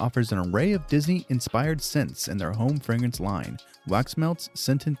Company offers an array of Disney-inspired scents in their home fragrance line, wax melts,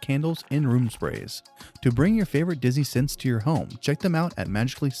 scented candles, and room sprays. To bring your favorite Disney scents to your home, check them out at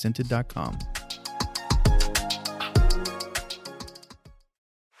magicallyscented.com.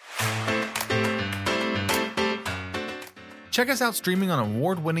 Check us out streaming on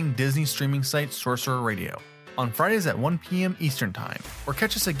award-winning Disney streaming site Sorcerer Radio on Fridays at 1 p.m. Eastern Time, or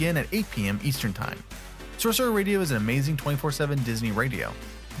catch us again at 8 p.m. Eastern Time. Sorcerer Radio is an amazing 24/7 Disney radio.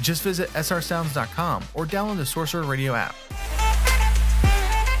 Just visit srsounds.com or download the Sorcerer Radio app.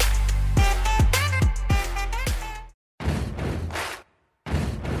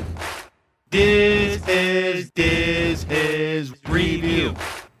 This is his review.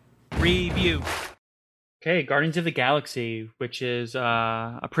 Okay, Guardians of the Galaxy, which is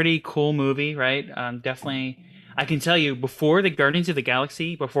a pretty cool movie, right? Definitely, I can tell you, before the Guardians of the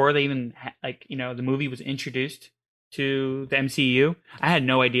Galaxy, before they even the movie was introduced to the MCU, I had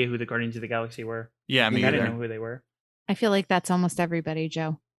no idea who the Guardians of the Galaxy were. Yeah, me I either. didn't know who they were. I feel like that's almost everybody,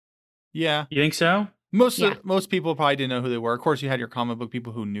 Joe. Yeah, You think so? most people probably didn't know who they were. Of course, you had your comic book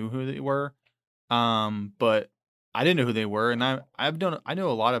people who knew who they were, but I didn't know who they were, and I know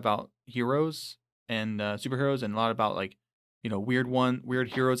a lot about heroes and superheroes, and a lot about weird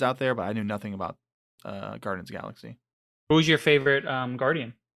heroes out there, but I knew nothing about Guardians of the Galaxy. Who was your favorite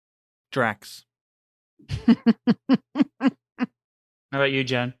Guardian? Drax. How about you,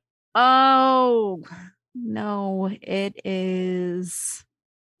 Jen? Oh, no, it is.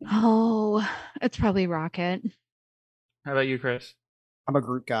 Oh, it's probably Rocket. How about you, Chris? I'm a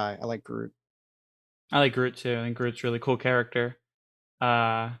Groot guy. I like Groot. I like Groot too. I think Groot's a really cool character.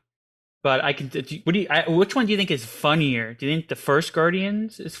 But which one do you think is funnier? Do you think the first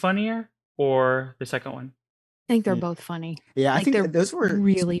Guardians is funnier or the second one? I think they're Yeah. both funny. Yeah, I Like think they're those were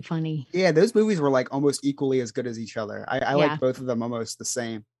really funny. Yeah, those movies were like almost equally as good as each other. I Yeah. like both of them almost the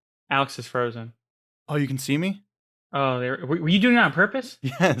same. Alex is frozen. Oh, you can see me? Oh, were you doing it on purpose?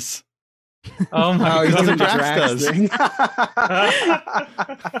 Yes. Oh my Oh, he's That's doing what the Drax Drax does. thing.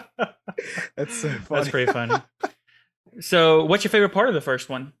 That's so funny. That's pretty funny. So, what's your favorite part of the first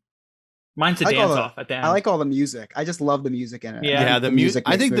one? Mine's the I like all dance the- off at the end. I like all the music. I just love the music in it. Yeah. I Yeah, think the music.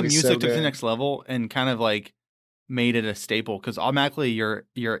 I makes think the movies music so took it to the good. next level and kind of like made it a staple because automatically you're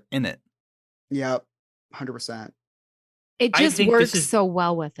in it. Yep, 100%. It I just think works this is- so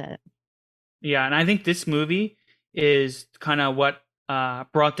well with it. Yeah, and I think this movie is kind of what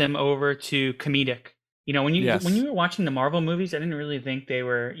brought them over to comedic. You know, when you Yes. were watching the Marvel movies, I didn't really think they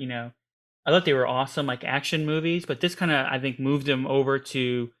were, you know, I thought they were awesome like action movies, but this kind of I think moved them over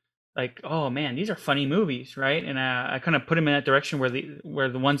to like, oh man, these are funny movies, right? And I kind of put them in that direction where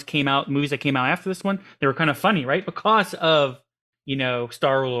the ones came out, movies that came out after this one, they were kind of funny, right? Because of, you know,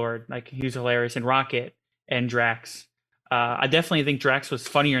 Star-Lord, like he was hilarious, and Rocket and Drax. I definitely think Drax was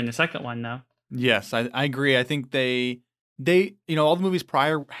funnier in the second one, though. Yes, I agree. I think they all the movies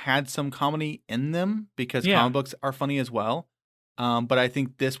prior had some comedy in them because Yeah. comic books are funny as well. But I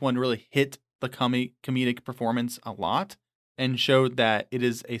think this one really hit the comedic performance a lot and showed that it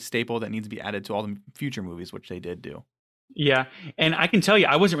is a staple that needs to be added to all the future movies, which they did do. Yeah, and I can tell you,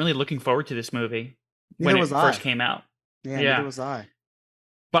 I wasn't really looking forward to this movie when Neither it was I. first came out. Yeah, Yeah. neither was I.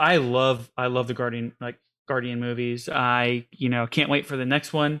 But I love the Guardian movies. I, you know, can't wait for the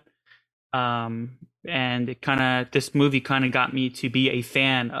next one. And this movie kind of got me to be a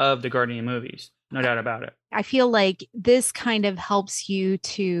fan of the Guardian movies. No doubt about it. I feel like this kind of helps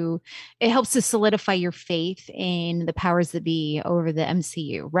it helps to solidify your faith in the powers that be over the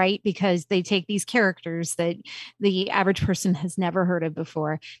MCU, right? Because they take these characters that the average person has never heard of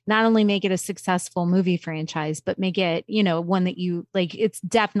before, not only make it a successful movie franchise, but make it, you know, one that you like. It's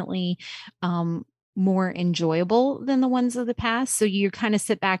definitely more enjoyable than the ones of the past. So you kind of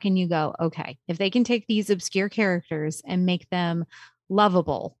sit back and you go, okay, if they can take these obscure characters and make them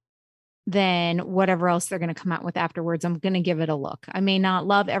lovable, then whatever else they're going to come out with afterwards, I'm going to give it a look. I may not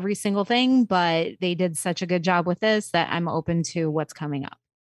love every single thing, but they did such a good job with this that I'm open to what's coming up.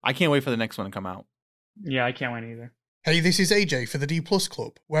 I can't wait for the next one to come out. Yeah, I can't wait either. Hey, this is AJ for the D Plus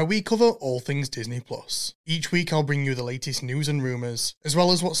Club, where we cover all things Disney Plus. Each week I'll bring you the latest news and rumours, as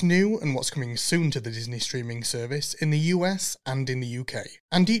well as what's new and what's coming soon to the Disney streaming service in the US and in the UK.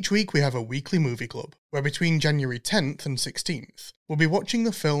 And each week we have a weekly movie club, where between January 10th and 16th, we'll be watching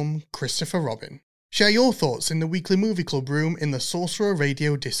the film Christopher Robin. Share your thoughts in the weekly movie club room in the Sorcerer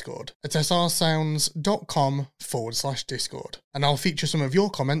Radio Discord at srsounds.com/Discord, and I'll feature some of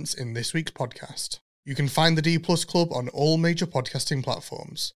your comments in this week's podcast. You can find the D Plus Club on all major podcasting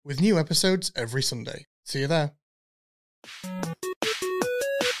platforms, with new episodes every Sunday. See you there.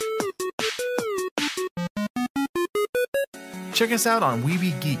 Check us out on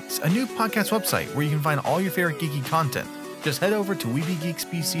Weeby Geeks, a new podcast website where you can find all your favorite geeky content. Just head over to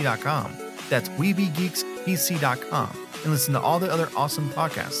WeebyGeeksPC.com. That's WeebyGeeksPC.com and listen to all the other awesome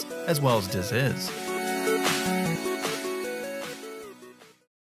podcasts, as well as Diz Is.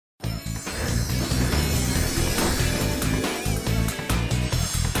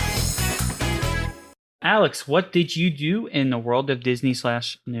 Alex, what did you do in the world of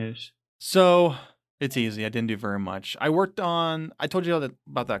Disney/news? So it's easy. I didn't do very much. I told you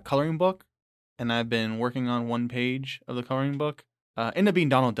about that coloring book, and I've been working on one page of the coloring book. Ended up being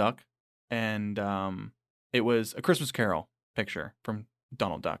Donald Duck, and it was a Christmas Carol picture from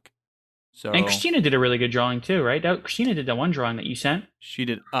Donald Duck. So And Christina did a really good drawing too, right? Christina did the one drawing that you sent. she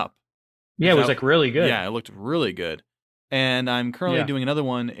did Up. Yeah, it was So- like really good. Yeah, it looked really good. And I'm currently Yeah. doing another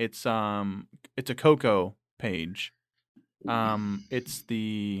one. It's a Coco page. It's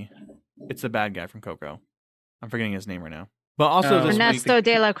the bad guy from Coco. I'm forgetting his name right now. But also Oh. this week, Ernesto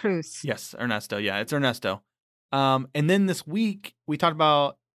de la Cruz. yes, Ernesto. Yeah, it's Ernesto. And then this week we talked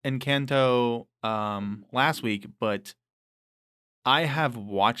about Encanto last week, but I have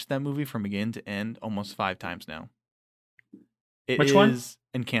watched that movie from beginning to end almost 5 times now. Which one?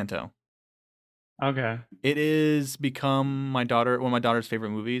 Encanto. Okay. It is become one of my daughter's favorite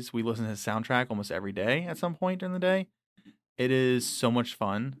movies. We listen to his soundtrack almost every day at some point during the day. It is so much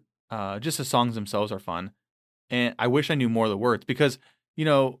fun. Just the songs themselves are fun. And I wish I knew more of the words because,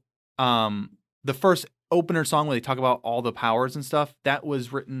 the first opener song where they talk about all the powers and stuff, that was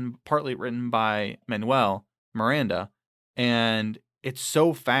partly written by Manuel Miranda. And it's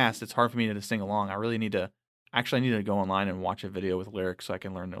so fast, it's hard for me to sing along. I need to go online and watch a video with lyrics so I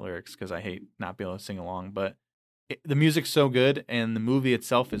can learn the lyrics because I hate not being able to sing along. But the music's so good and the movie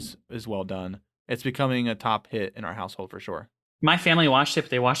itself is well done. It's becoming a top hit in our household for sure. My family watched it, but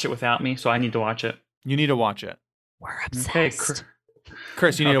they watched it without me, so I need to watch it. You need to watch it. We're obsessed. Okay,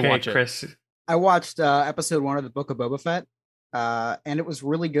 Chris, you need to watch it. Chris. I watched episode 1 of the Book of Boba Fett, and it was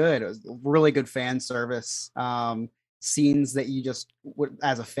really good. It was really good fan service. Scenes that you just would,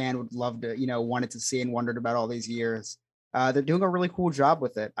 as a fan, would love to, wanted to see and wondered about all these years. They're doing a really cool job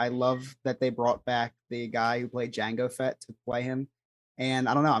with it. I love that they brought back the guy who played Jango Fett to play him. And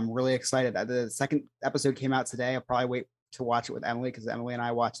I don't know, I'm really excited. The second episode came out today. I'll probably wait to watch it with Emily because Emily and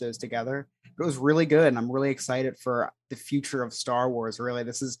I watched those together. But it was really good, and I'm really excited for the future of Star Wars. Really,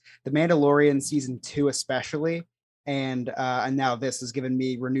 this is The Mandalorian season 2 especially. And now this has given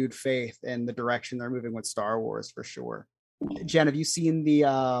me renewed faith in the direction they're moving with Star Wars for sure. Jen, have you seen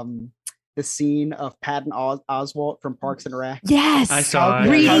the scene of Patton Oswalt from Parks and Rec? Yes, I saw it.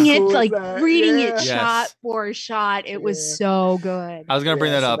 reading How it, cool is like that? reading Yeah. it Yes. shot for shot. It was so good. I was gonna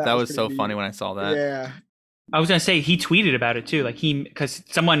bring Yeah, that so up. that That was was so pretty funny neat. when I saw that. Yeah. I was gonna say he tweeted about it too, because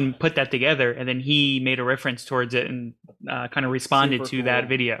someone put that together, and then he made a reference towards it and kind of responded Super to that cool.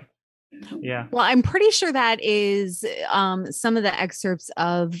 video. Yeah. Well, I'm pretty sure that is some of the excerpts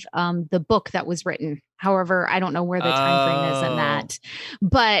of the book that was written. However, I don't know where the time frame is in that.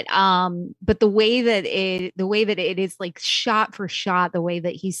 But the way that it is like shot for shot, the way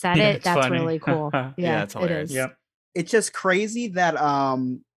that he said Yeah, it, it's that's funny. really cool. Yeah, it's it hilarious. is. Yep. It's just crazy that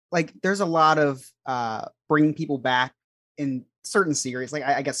like there's a lot of bringing people back in certain series, like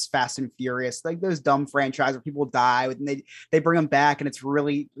I guess Fast and Furious, like those dumb franchise where people die and they bring them back and it's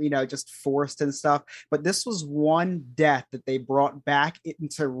really just forced and stuff. But this was one death that they brought back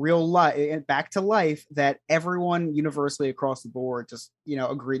into real life, back to life, that everyone universally across the board just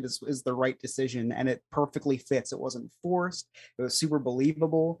agreed this is the right decision, and it perfectly fits. It wasn't forced. It was super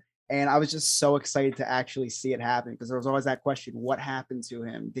believable. And I was just so excited to actually see it happen, because there was always that question: what happened to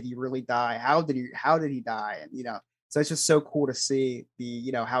him? Did he really die? How did he die? And so it's just so cool to see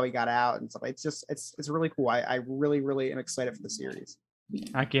how he got out and stuff. It's really coal. I really am excited for the series.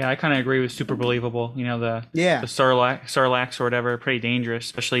 I kind of agree with super believable. The Yeah. Sarlaccs or whatever, pretty dangerous,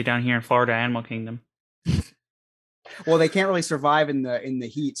 especially down here in Florida, Animal Kingdom. Well, they can't really survive in the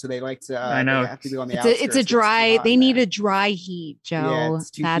heat, so they like to. I know. They have to be on the It's a outskirts. It's too dry. hot They in need there. a dry heat, Joe. Yeah,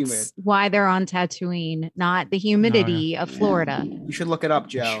 it's too That's humid. why they're on Tatooine, not the humidity of Florida. You should look it up,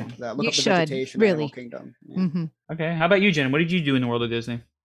 Joe. Look You up the should, vegetation in Animal really. Kingdom. Yeah. Mhm. Okay, how about you, Jen? What did you do in the world of Disney?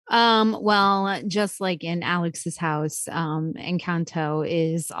 Well, just like in Alex's house, Encanto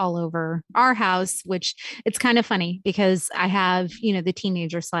is all over our house, which it's kind of funny because I have, the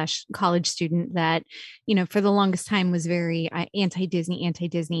teenager / college student that, for the longest time was very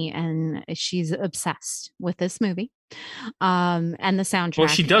anti-Disney, and she's obsessed with this movie. And the soundtrack. Well,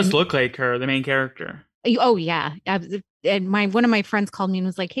 she does And- look like her, the main character. Oh yeah. And one of my friends called me and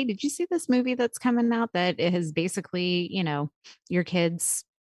was like, "Hey, did you see this movie that's coming out that is basically, your kids,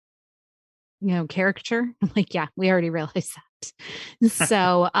 caricature?" I'm like, "Yeah, we already realized that."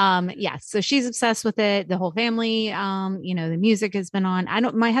 So so she's obsessed with it. The whole family, the music has been on.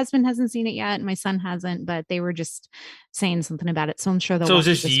 My husband hasn't seen it yet, my son hasn't, but they were just saying something about it. So I'm sure they'll So watch is it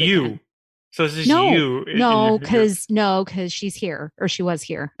this this you? weekend. So is this No, you? No, because she's here, or she was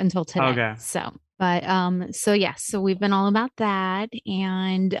here until today. Okay. So we've been all about that.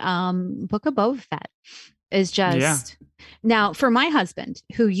 And Book of Boba Fett is just now for my husband,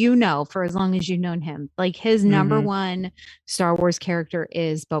 who for as long as you've known him, like his number one Star Wars character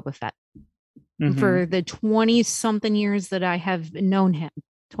is Boba Fett. Mhm. For the 20 something years that I have known him,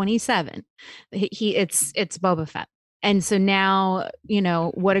 27, it's Boba Fett. And so now,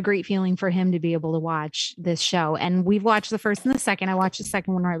 what a great feeling for him to be able to watch this show. And we've watched the first and the second. I watched the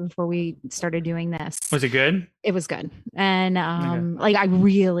second one right before we started doing this. Was it good? It was good. And Okay. I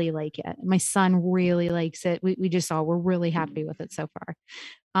really like it. My son really likes it. We're really happy with it so far.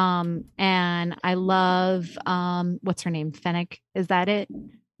 And I love what's her name? Fennec. Is that it?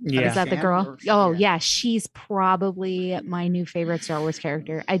 Yeah. Is that the Shan girl? or- Oh yeah. yeah. She's probably my new favorite Star Wars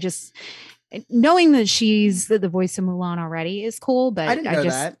character. I just knowing that she's the voice of Mulan already is cool, but I didn't know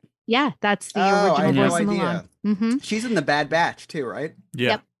that. yeah, that's the Oh, I original had no voice of idea. Mulan. Hmm. She's in the Bad Batch too, right? Yeah.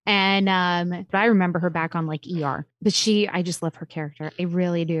 Yep. And but I remember her back on like ER. But I just love her character. I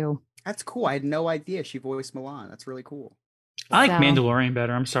really do. That's cool. I had no idea she voiced Milan. That's really cool. I like So- Mandalorian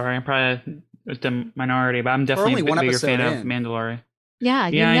better. I'm sorry. I'm probably the minority, but I'm definitely only a one bigger episode fan of in. Mandalorian. Yeah,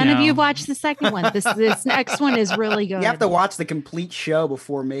 Yeah, I none of you know. have watched the second one. This next one is really good. You have to watch the complete show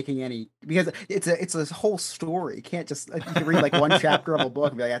before making any, because it's a whole story. You can't just you can read like one chapter of a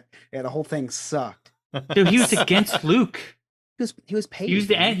book and be like, yeah, the whole thing sucked. Dude, he was against Luke. He was paid. He was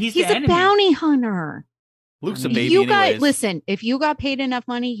He's the a enemy. bounty hunter. Luke's a I mean, baby You anyways. got listen. If you got paid enough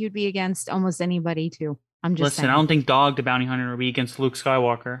money, you'd be against almost anybody too. I'm just Listen, saying. I don't think Dog the Bounty Hunter would be against Luke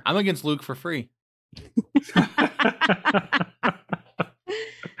Skywalker. I'm against Luke for free.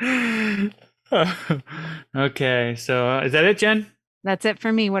 Okay, so is that it, Jen? That's it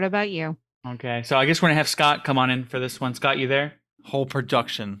for me. What about you? Okay, so I guess we're gonna have Scott come on in for this one. Scott, you there? Whole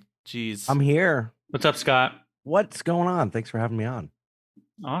production. Jeez. I'm here. What's up, Scott? What's going on? Thanks for having me on.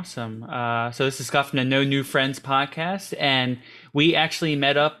 Awesome. So this is Scott from the No New Friends podcast, and we actually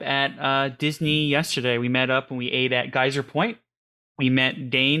met up at Disney yesterday. We met up and we ate at Geyser Point. We met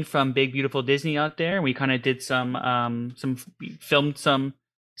Dane from Big Beautiful Disney out there. We kind of did filmed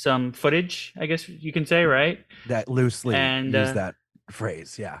some footage, I guess you can say, right? That loosely And, use that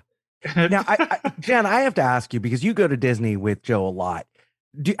phrase. Yeah. Now, Jen, I have to ask you because you go to Disney with Joe a lot.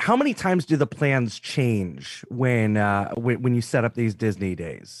 How many times do the plans change when you set up these Disney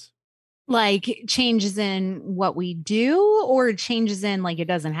days? Like changes in what we do, or changes in like it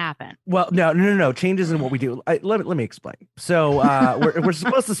doesn't happen? Well, no. Changes in what we do. Let me explain. So we're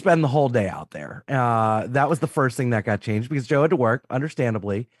supposed to spend the whole day out there. That was the first thing that got changed because Joe had to work,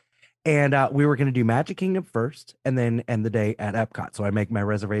 understandably. And we were going to do Magic Kingdom first and then end the day at Epcot. So I make my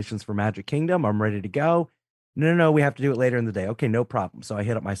reservations for Magic Kingdom. I'm ready to go. No, we have to do it later in the day. Okay, no problem. So I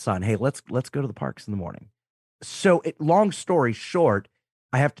hit up my son. Hey, let's go to the parks in the morning. So long story short,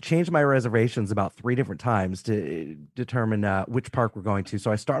 I have to change my reservations about 3 different times to determine which park we're going to.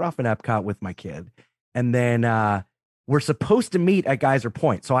 So I start off in Epcot with my kid, and then we're supposed to meet at Geyser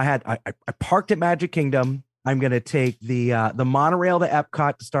Point. So I parked at Magic Kingdom. I'm going to take the monorail to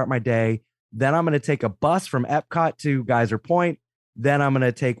Epcot to start my day. Then I'm going to take a bus from Epcot to Geyser Point. Then I'm going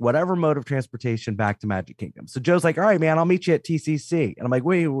to take whatever mode of transportation back to Magic Kingdom. So Joe's like, all right, man, I'll meet you at TCC. And I'm like,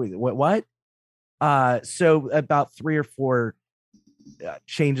 wait, what? So about 3 or 4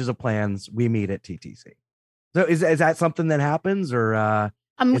 changes of plans, we meet at TTC. So is that something that happens or?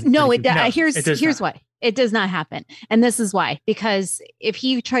 No, here's not. why it does not happen. And this is why, because if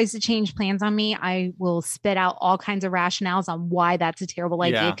he tries to change plans on me, I will spit out all kinds of rationales on why that's a terrible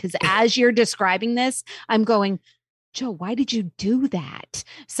idea. Yeah. Because as you're describing this, I'm going, Joe, why did you do that?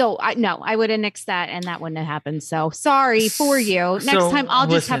 So I would have nixed that and that wouldn't have happened. So sorry for you. Next time I'll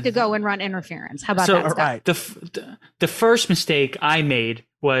just have to go and run interference. How about that? All right. The first mistake I made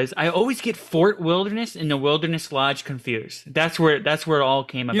was I always get Fort Wilderness and the Wilderness Lodge confused. That's where it all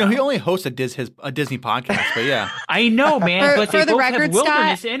came about. You know, he only hosts a Disney podcast, but yeah. I know, man, but they for the both record, have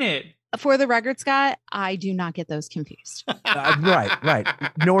wilderness Scott, in it. For the record, Scott, I do not get those confused. Right.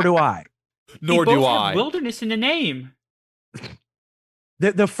 Nor do I. Nor They do both I. have wilderness in the name.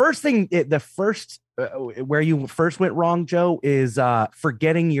 The first thing, where you first went wrong, Joe, is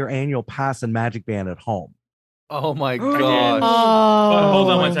forgetting your annual pass and Magic Band at home. Oh my did. god. Oh,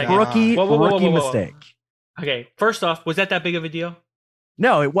 Hold on one second. Rookie Whoa. mistake. Okay, first off, was that big of a deal?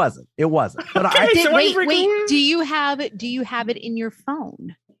 No, it wasn't. But Okay, so wait. I'm Do you have it in your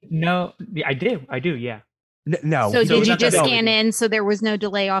phone? No, I do. Yeah. no. So did you not that just big. scan in so there was no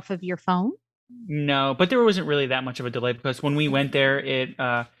delay off of your phone? No, but there wasn't really that much of a delay because when we went there, it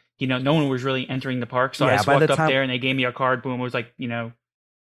no one was really entering the park. So I just walked up there and they gave me a card. Boom, it was like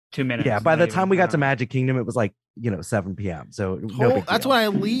 2 minutes. Yeah, by the time we got to Magic Kingdom, it was like 7 p.m. So no big That's deal. when I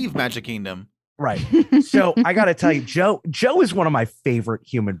leave Magic Kingdom. Right. So I got to tell you, Joe is one of my favorite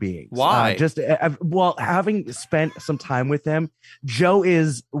human beings. Why? Having spent some time with him, Joe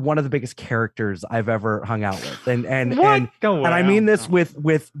is one of the biggest characters I've ever hung out with. And I mean this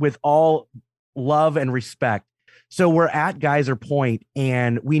with all love and respect. So we're at Geyser Point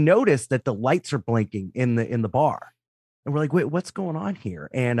and we notice that the lights are blinking in the bar. And we're like, wait, what's going on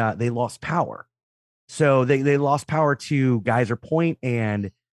here? And they lost power. So they lost power to Geyser Point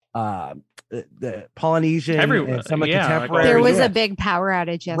and the Polynesian and some of the contemporary. There was a big power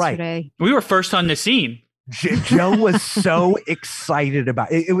outage yesterday. Right. We were first on the scene. Joe was so excited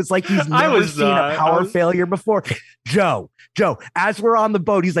about it. It was like he's never seen a power failure before. Joe, as we're on the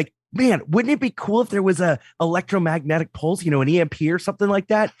boat, he's like, man, wouldn't it be cool if there was a electromagnetic pulse, an EMP or something like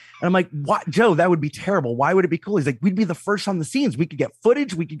that? And I'm like, what, Joe, that would be terrible. Why would it be cool? He's like, we'd be the first on the scenes. We could get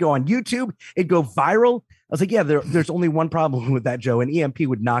footage. We could go on YouTube. It'd go viral. I was like, yeah, there's only one problem with that, Joe. An EMP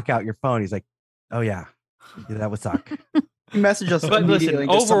would knock out your phone. He's like, oh yeah, that would suck. Message us But immediately.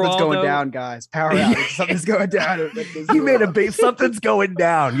 listen, Something's overall, going though- down, guys. Power outage. Something's going down. He made a base. Something's going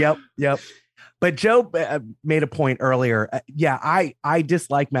down. Yep. But Joe made a point earlier. I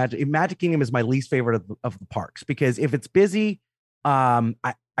dislike Magic. Magic Kingdom is my least favorite of the parks because if it's busy, I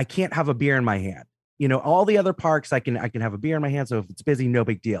can't have a beer in my hand. All the other parks I can have a beer in my hand. So if it's busy, no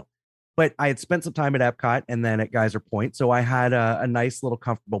big deal. But I had spent some time at Epcot and then at Geyser Point, so I had a nice little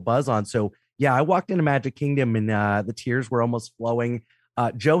comfortable buzz on. So Yeah, I walked into Magic Kingdom and the tears were almost flowing.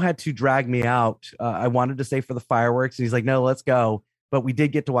 Joe had to drag me out. I wanted to stay for the fireworks, and he's like, "No, let's go." But we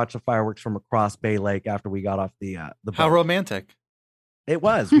did get to watch the fireworks from across Bay Lake after we got off the boat. How romantic. It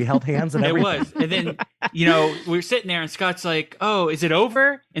was. We held hands and It everything. was. And then, you know, we were sitting there and Scott's like, "Oh, is it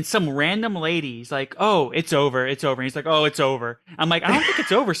over?" And some random lady's like, "Oh, it's over. It's over." And he's like, "Oh, it's over." I'm like, "I don't think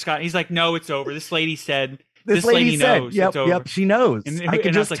it's over, Scott." And he's like, "No, it's over. This lady said this lady said, knows Yep, it's over." yep, she knows. And, I and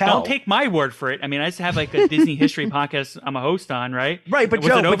could I was just like, tell. "Don't take my word for it." I mean, I just have like a Disney history podcast I'm a host on, right? Right, but Was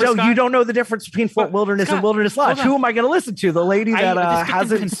Joe, it over, you Scott? don't know the difference between Fort Well, Wilderness and Scott, Wilderness Lodge. hold on. Who am I going to listen to? The lady that just get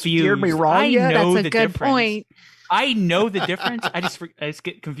hasn't steered me wrong I yet? know That's a the good difference. point. I know the difference. I just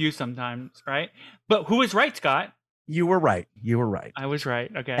get confused sometimes, right? But who was right, Scott? You were right. You were right. I was right.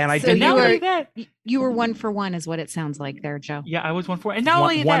 Okay. And I So did you not were- only that. You were 1 for 1 is what it sounds like there, Joe. Yeah, I was 1 for, and not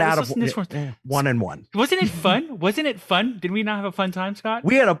only one that. out Let's of listen to this one. 1 and 1. Wasn't it fun? Wasn't it fun? Did we not have a fun time, Scott?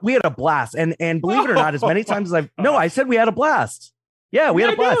 We had a blast, and believe it or not, as many times as I said we had a blast. Yeah, we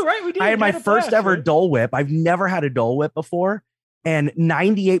had a blast. Right? We did. I had We my a first blast, ever right? Dole Whip. I've never had a Dole Whip before, and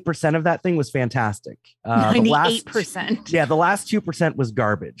 98% of that thing was fantastic. The last 98%. Yeah, the last 2% was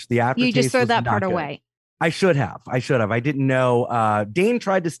garbage. The aftertaste. You just throw was that not part good. away. I should have. I didn't know. Dane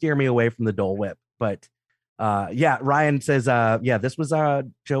tried to steer me away from the Dole Whip, but yeah, Ryan says, yeah, this was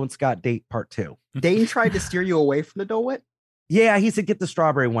Joe and Scott date part 2. Dane tried to steer you away from the Dole Whip. Yeah, he said get the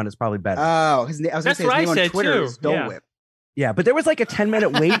strawberry one. It's probably better. Oh, I was going to That's say what his I name on said, Twitter too. is Dole Yeah. Whip. Yeah, but there was like a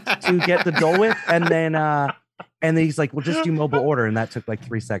 10-minute wait to get the Dole Whip, and then he's like, "Well, just do mobile order," and that took like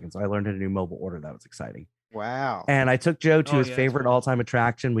 3 seconds. So I learned how to do mobile order. That was exciting. Wow. And I took Joe to Oh, his yeah, that's favorite cool. all-time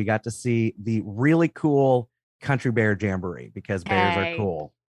attraction. We got to see the really cool Country Bear Jamboree because bears Hey. are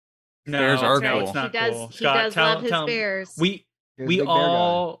cool. No, Bears are no, cool. it's not he does, cool. he Scott, does tell- love his tell him. bears. We You're the we big bear guy.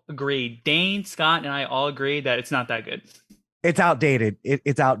 all agreed. Dane, Scott, and I all agreed that it's not that good. It's outdated.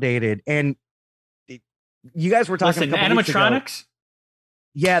 It's outdated. And you guys were talking Listen, a couple weeks ago. animatronics.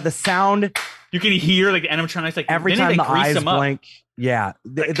 Yeah, the sound You can hear like the animatronics like every then time they the grease eyes them up. blink. Yeah,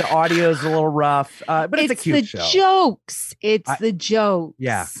 the audio is a little rough, but it's a cute the show. jokes. It's I- the jokes.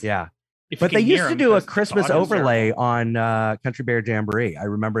 Yeah, yeah. If you But they can hear used to them, do a because the Christmas audio's overlay terrible. on Country Bear Jamboree. I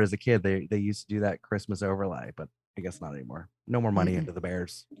remember as a kid they used to do that Christmas overlay, but I guess not anymore. No more money Mm-mm. into the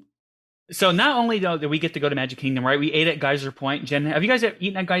Bears. So not only though did we get to go to Magic Kingdom, right? We ate at Geyser Point. Jen, have you guys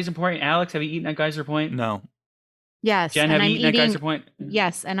eaten at Geyser Point? Alex, have you eaten at Geyser Point? No. Yes. Jen, and have I'm you eaten at Geyser eating. Point?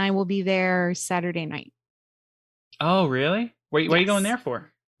 Yes, and I will be there Saturday night. Oh, really? Where are you going there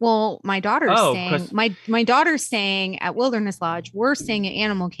for? Well, my daughter's Oh, staying. 'cause- My daughter's staying at Wilderness Lodge. We're staying at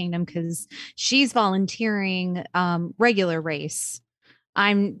Animal Kingdom because she's volunteering regular race.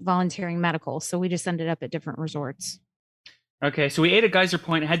 I'm volunteering medical, so we just ended up at different resorts. Okay, so we ate at Geyser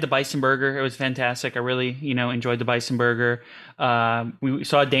Point. I had the bison burger. It was fantastic. I really, enjoyed the bison burger. We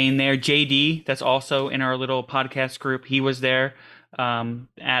saw Dane there. JD, that's also in our little podcast group. He was there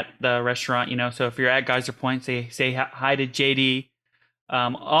at the restaurant. So if you're at Geyser Point, say hi to JD.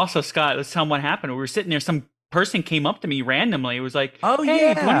 Also, Scott, let's tell him what happened. We were sitting there. Some person came up to me randomly. It was like, Oh, "Hey,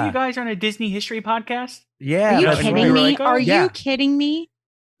 one of yeah. you guys are on a Disney history podcast?" Yeah, Are you that's kidding right. me? Like, oh, Are yeah. you kidding me?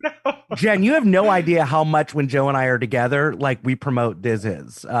 Jen, you have no idea how much when Joe and I are together, like we promote Diz.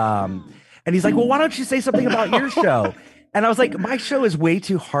 And he's like, "Well, why don't you say something about your show?" And I was like, "My show is way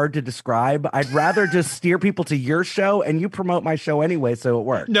too hard to describe. I'd rather just steer people to your show, and you promote my show anyway, so it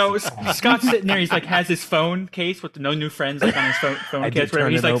works." No, Scott's sitting there. He's like has his phone case with the no new friends like on his phone I did case. Whatever.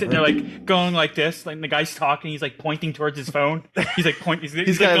 turn He's it like sitting there over. like going like this. Like the guy's talking. He's like pointing towards his phone. He's like pointing. He's like got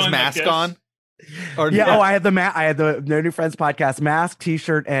his going like mask this. on. Or Yeah. Oh, I had the No New Friends podcast mask,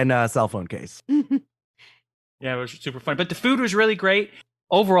 T-shirt, and cell phone case. Yeah, it was super fun. But the food was really great.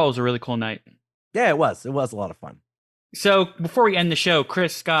 Overall, it was a really cool night. Yeah, it was. It was a lot of fun. So before we end the show,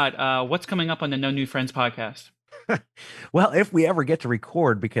 Chris, Scott, what's coming up on the No New Friends podcast? Well, if we ever get to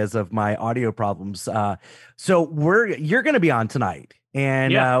record because of my audio problems, so you're going to be on tonight,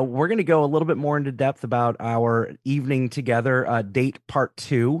 and Yeah. we're going to go a little bit more into depth about our evening together, date part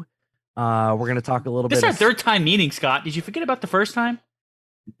 2. We're going to talk a little This is bit. our third time meeting, Scott. Did you forget about the first time?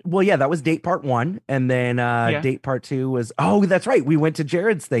 Well, yeah, that was date part 1, and then date part 2 was. Oh, that's right. We went to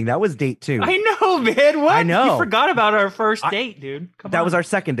Jared's thing. That was date 2. I know, man. What? I know. You forgot about our first date, dude. Come That on. was our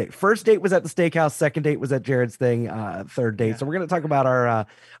second date. First date was at the steakhouse. Second date was at Jared's thing. Third date. Yeah. So we're going to talk about our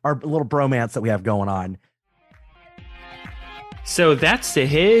little bromance that we have going on. So that's the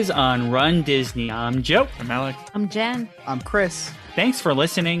His on Run Disney. I'm Joe. I'm Alec. I'm Jen. I'm Chris. Thanks for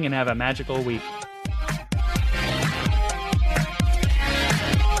listening and have a magical week.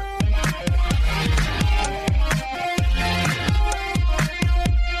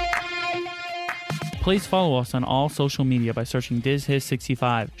 Please follow us on all social media by searching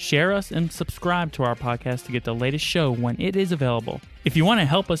DizHiz65. Share us and subscribe to our podcast to get the latest show when it is available. If you want to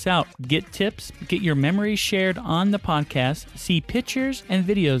help us out, get tips, get your memories shared on the podcast, see pictures and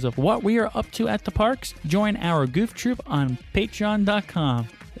videos of what we are up to at the parks, join our Goof Troop on patreon.com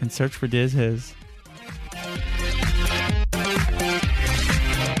and search for DizHiz.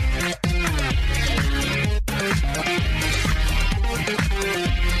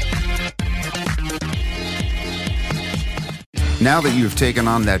 Now that you've taken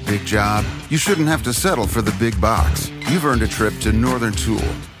on that big job, you shouldn't have to settle for the big box. You've earned a trip to Northern Tool,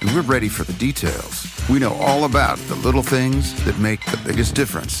 and we're ready for the details. We know all about the little things that make the biggest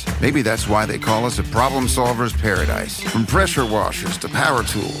difference. Maybe that's why they call us a problem solver's paradise. From pressure washers to power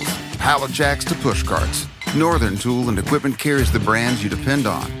tools, pallet jacks to push carts, Northern Tool and Equipment carries the brands you depend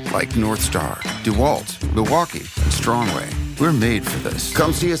on, like North Star, DeWalt, Milwaukee, and Strongway. We're made for this.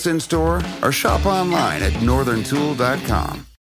 Come see us in store or shop online at northerntool.com.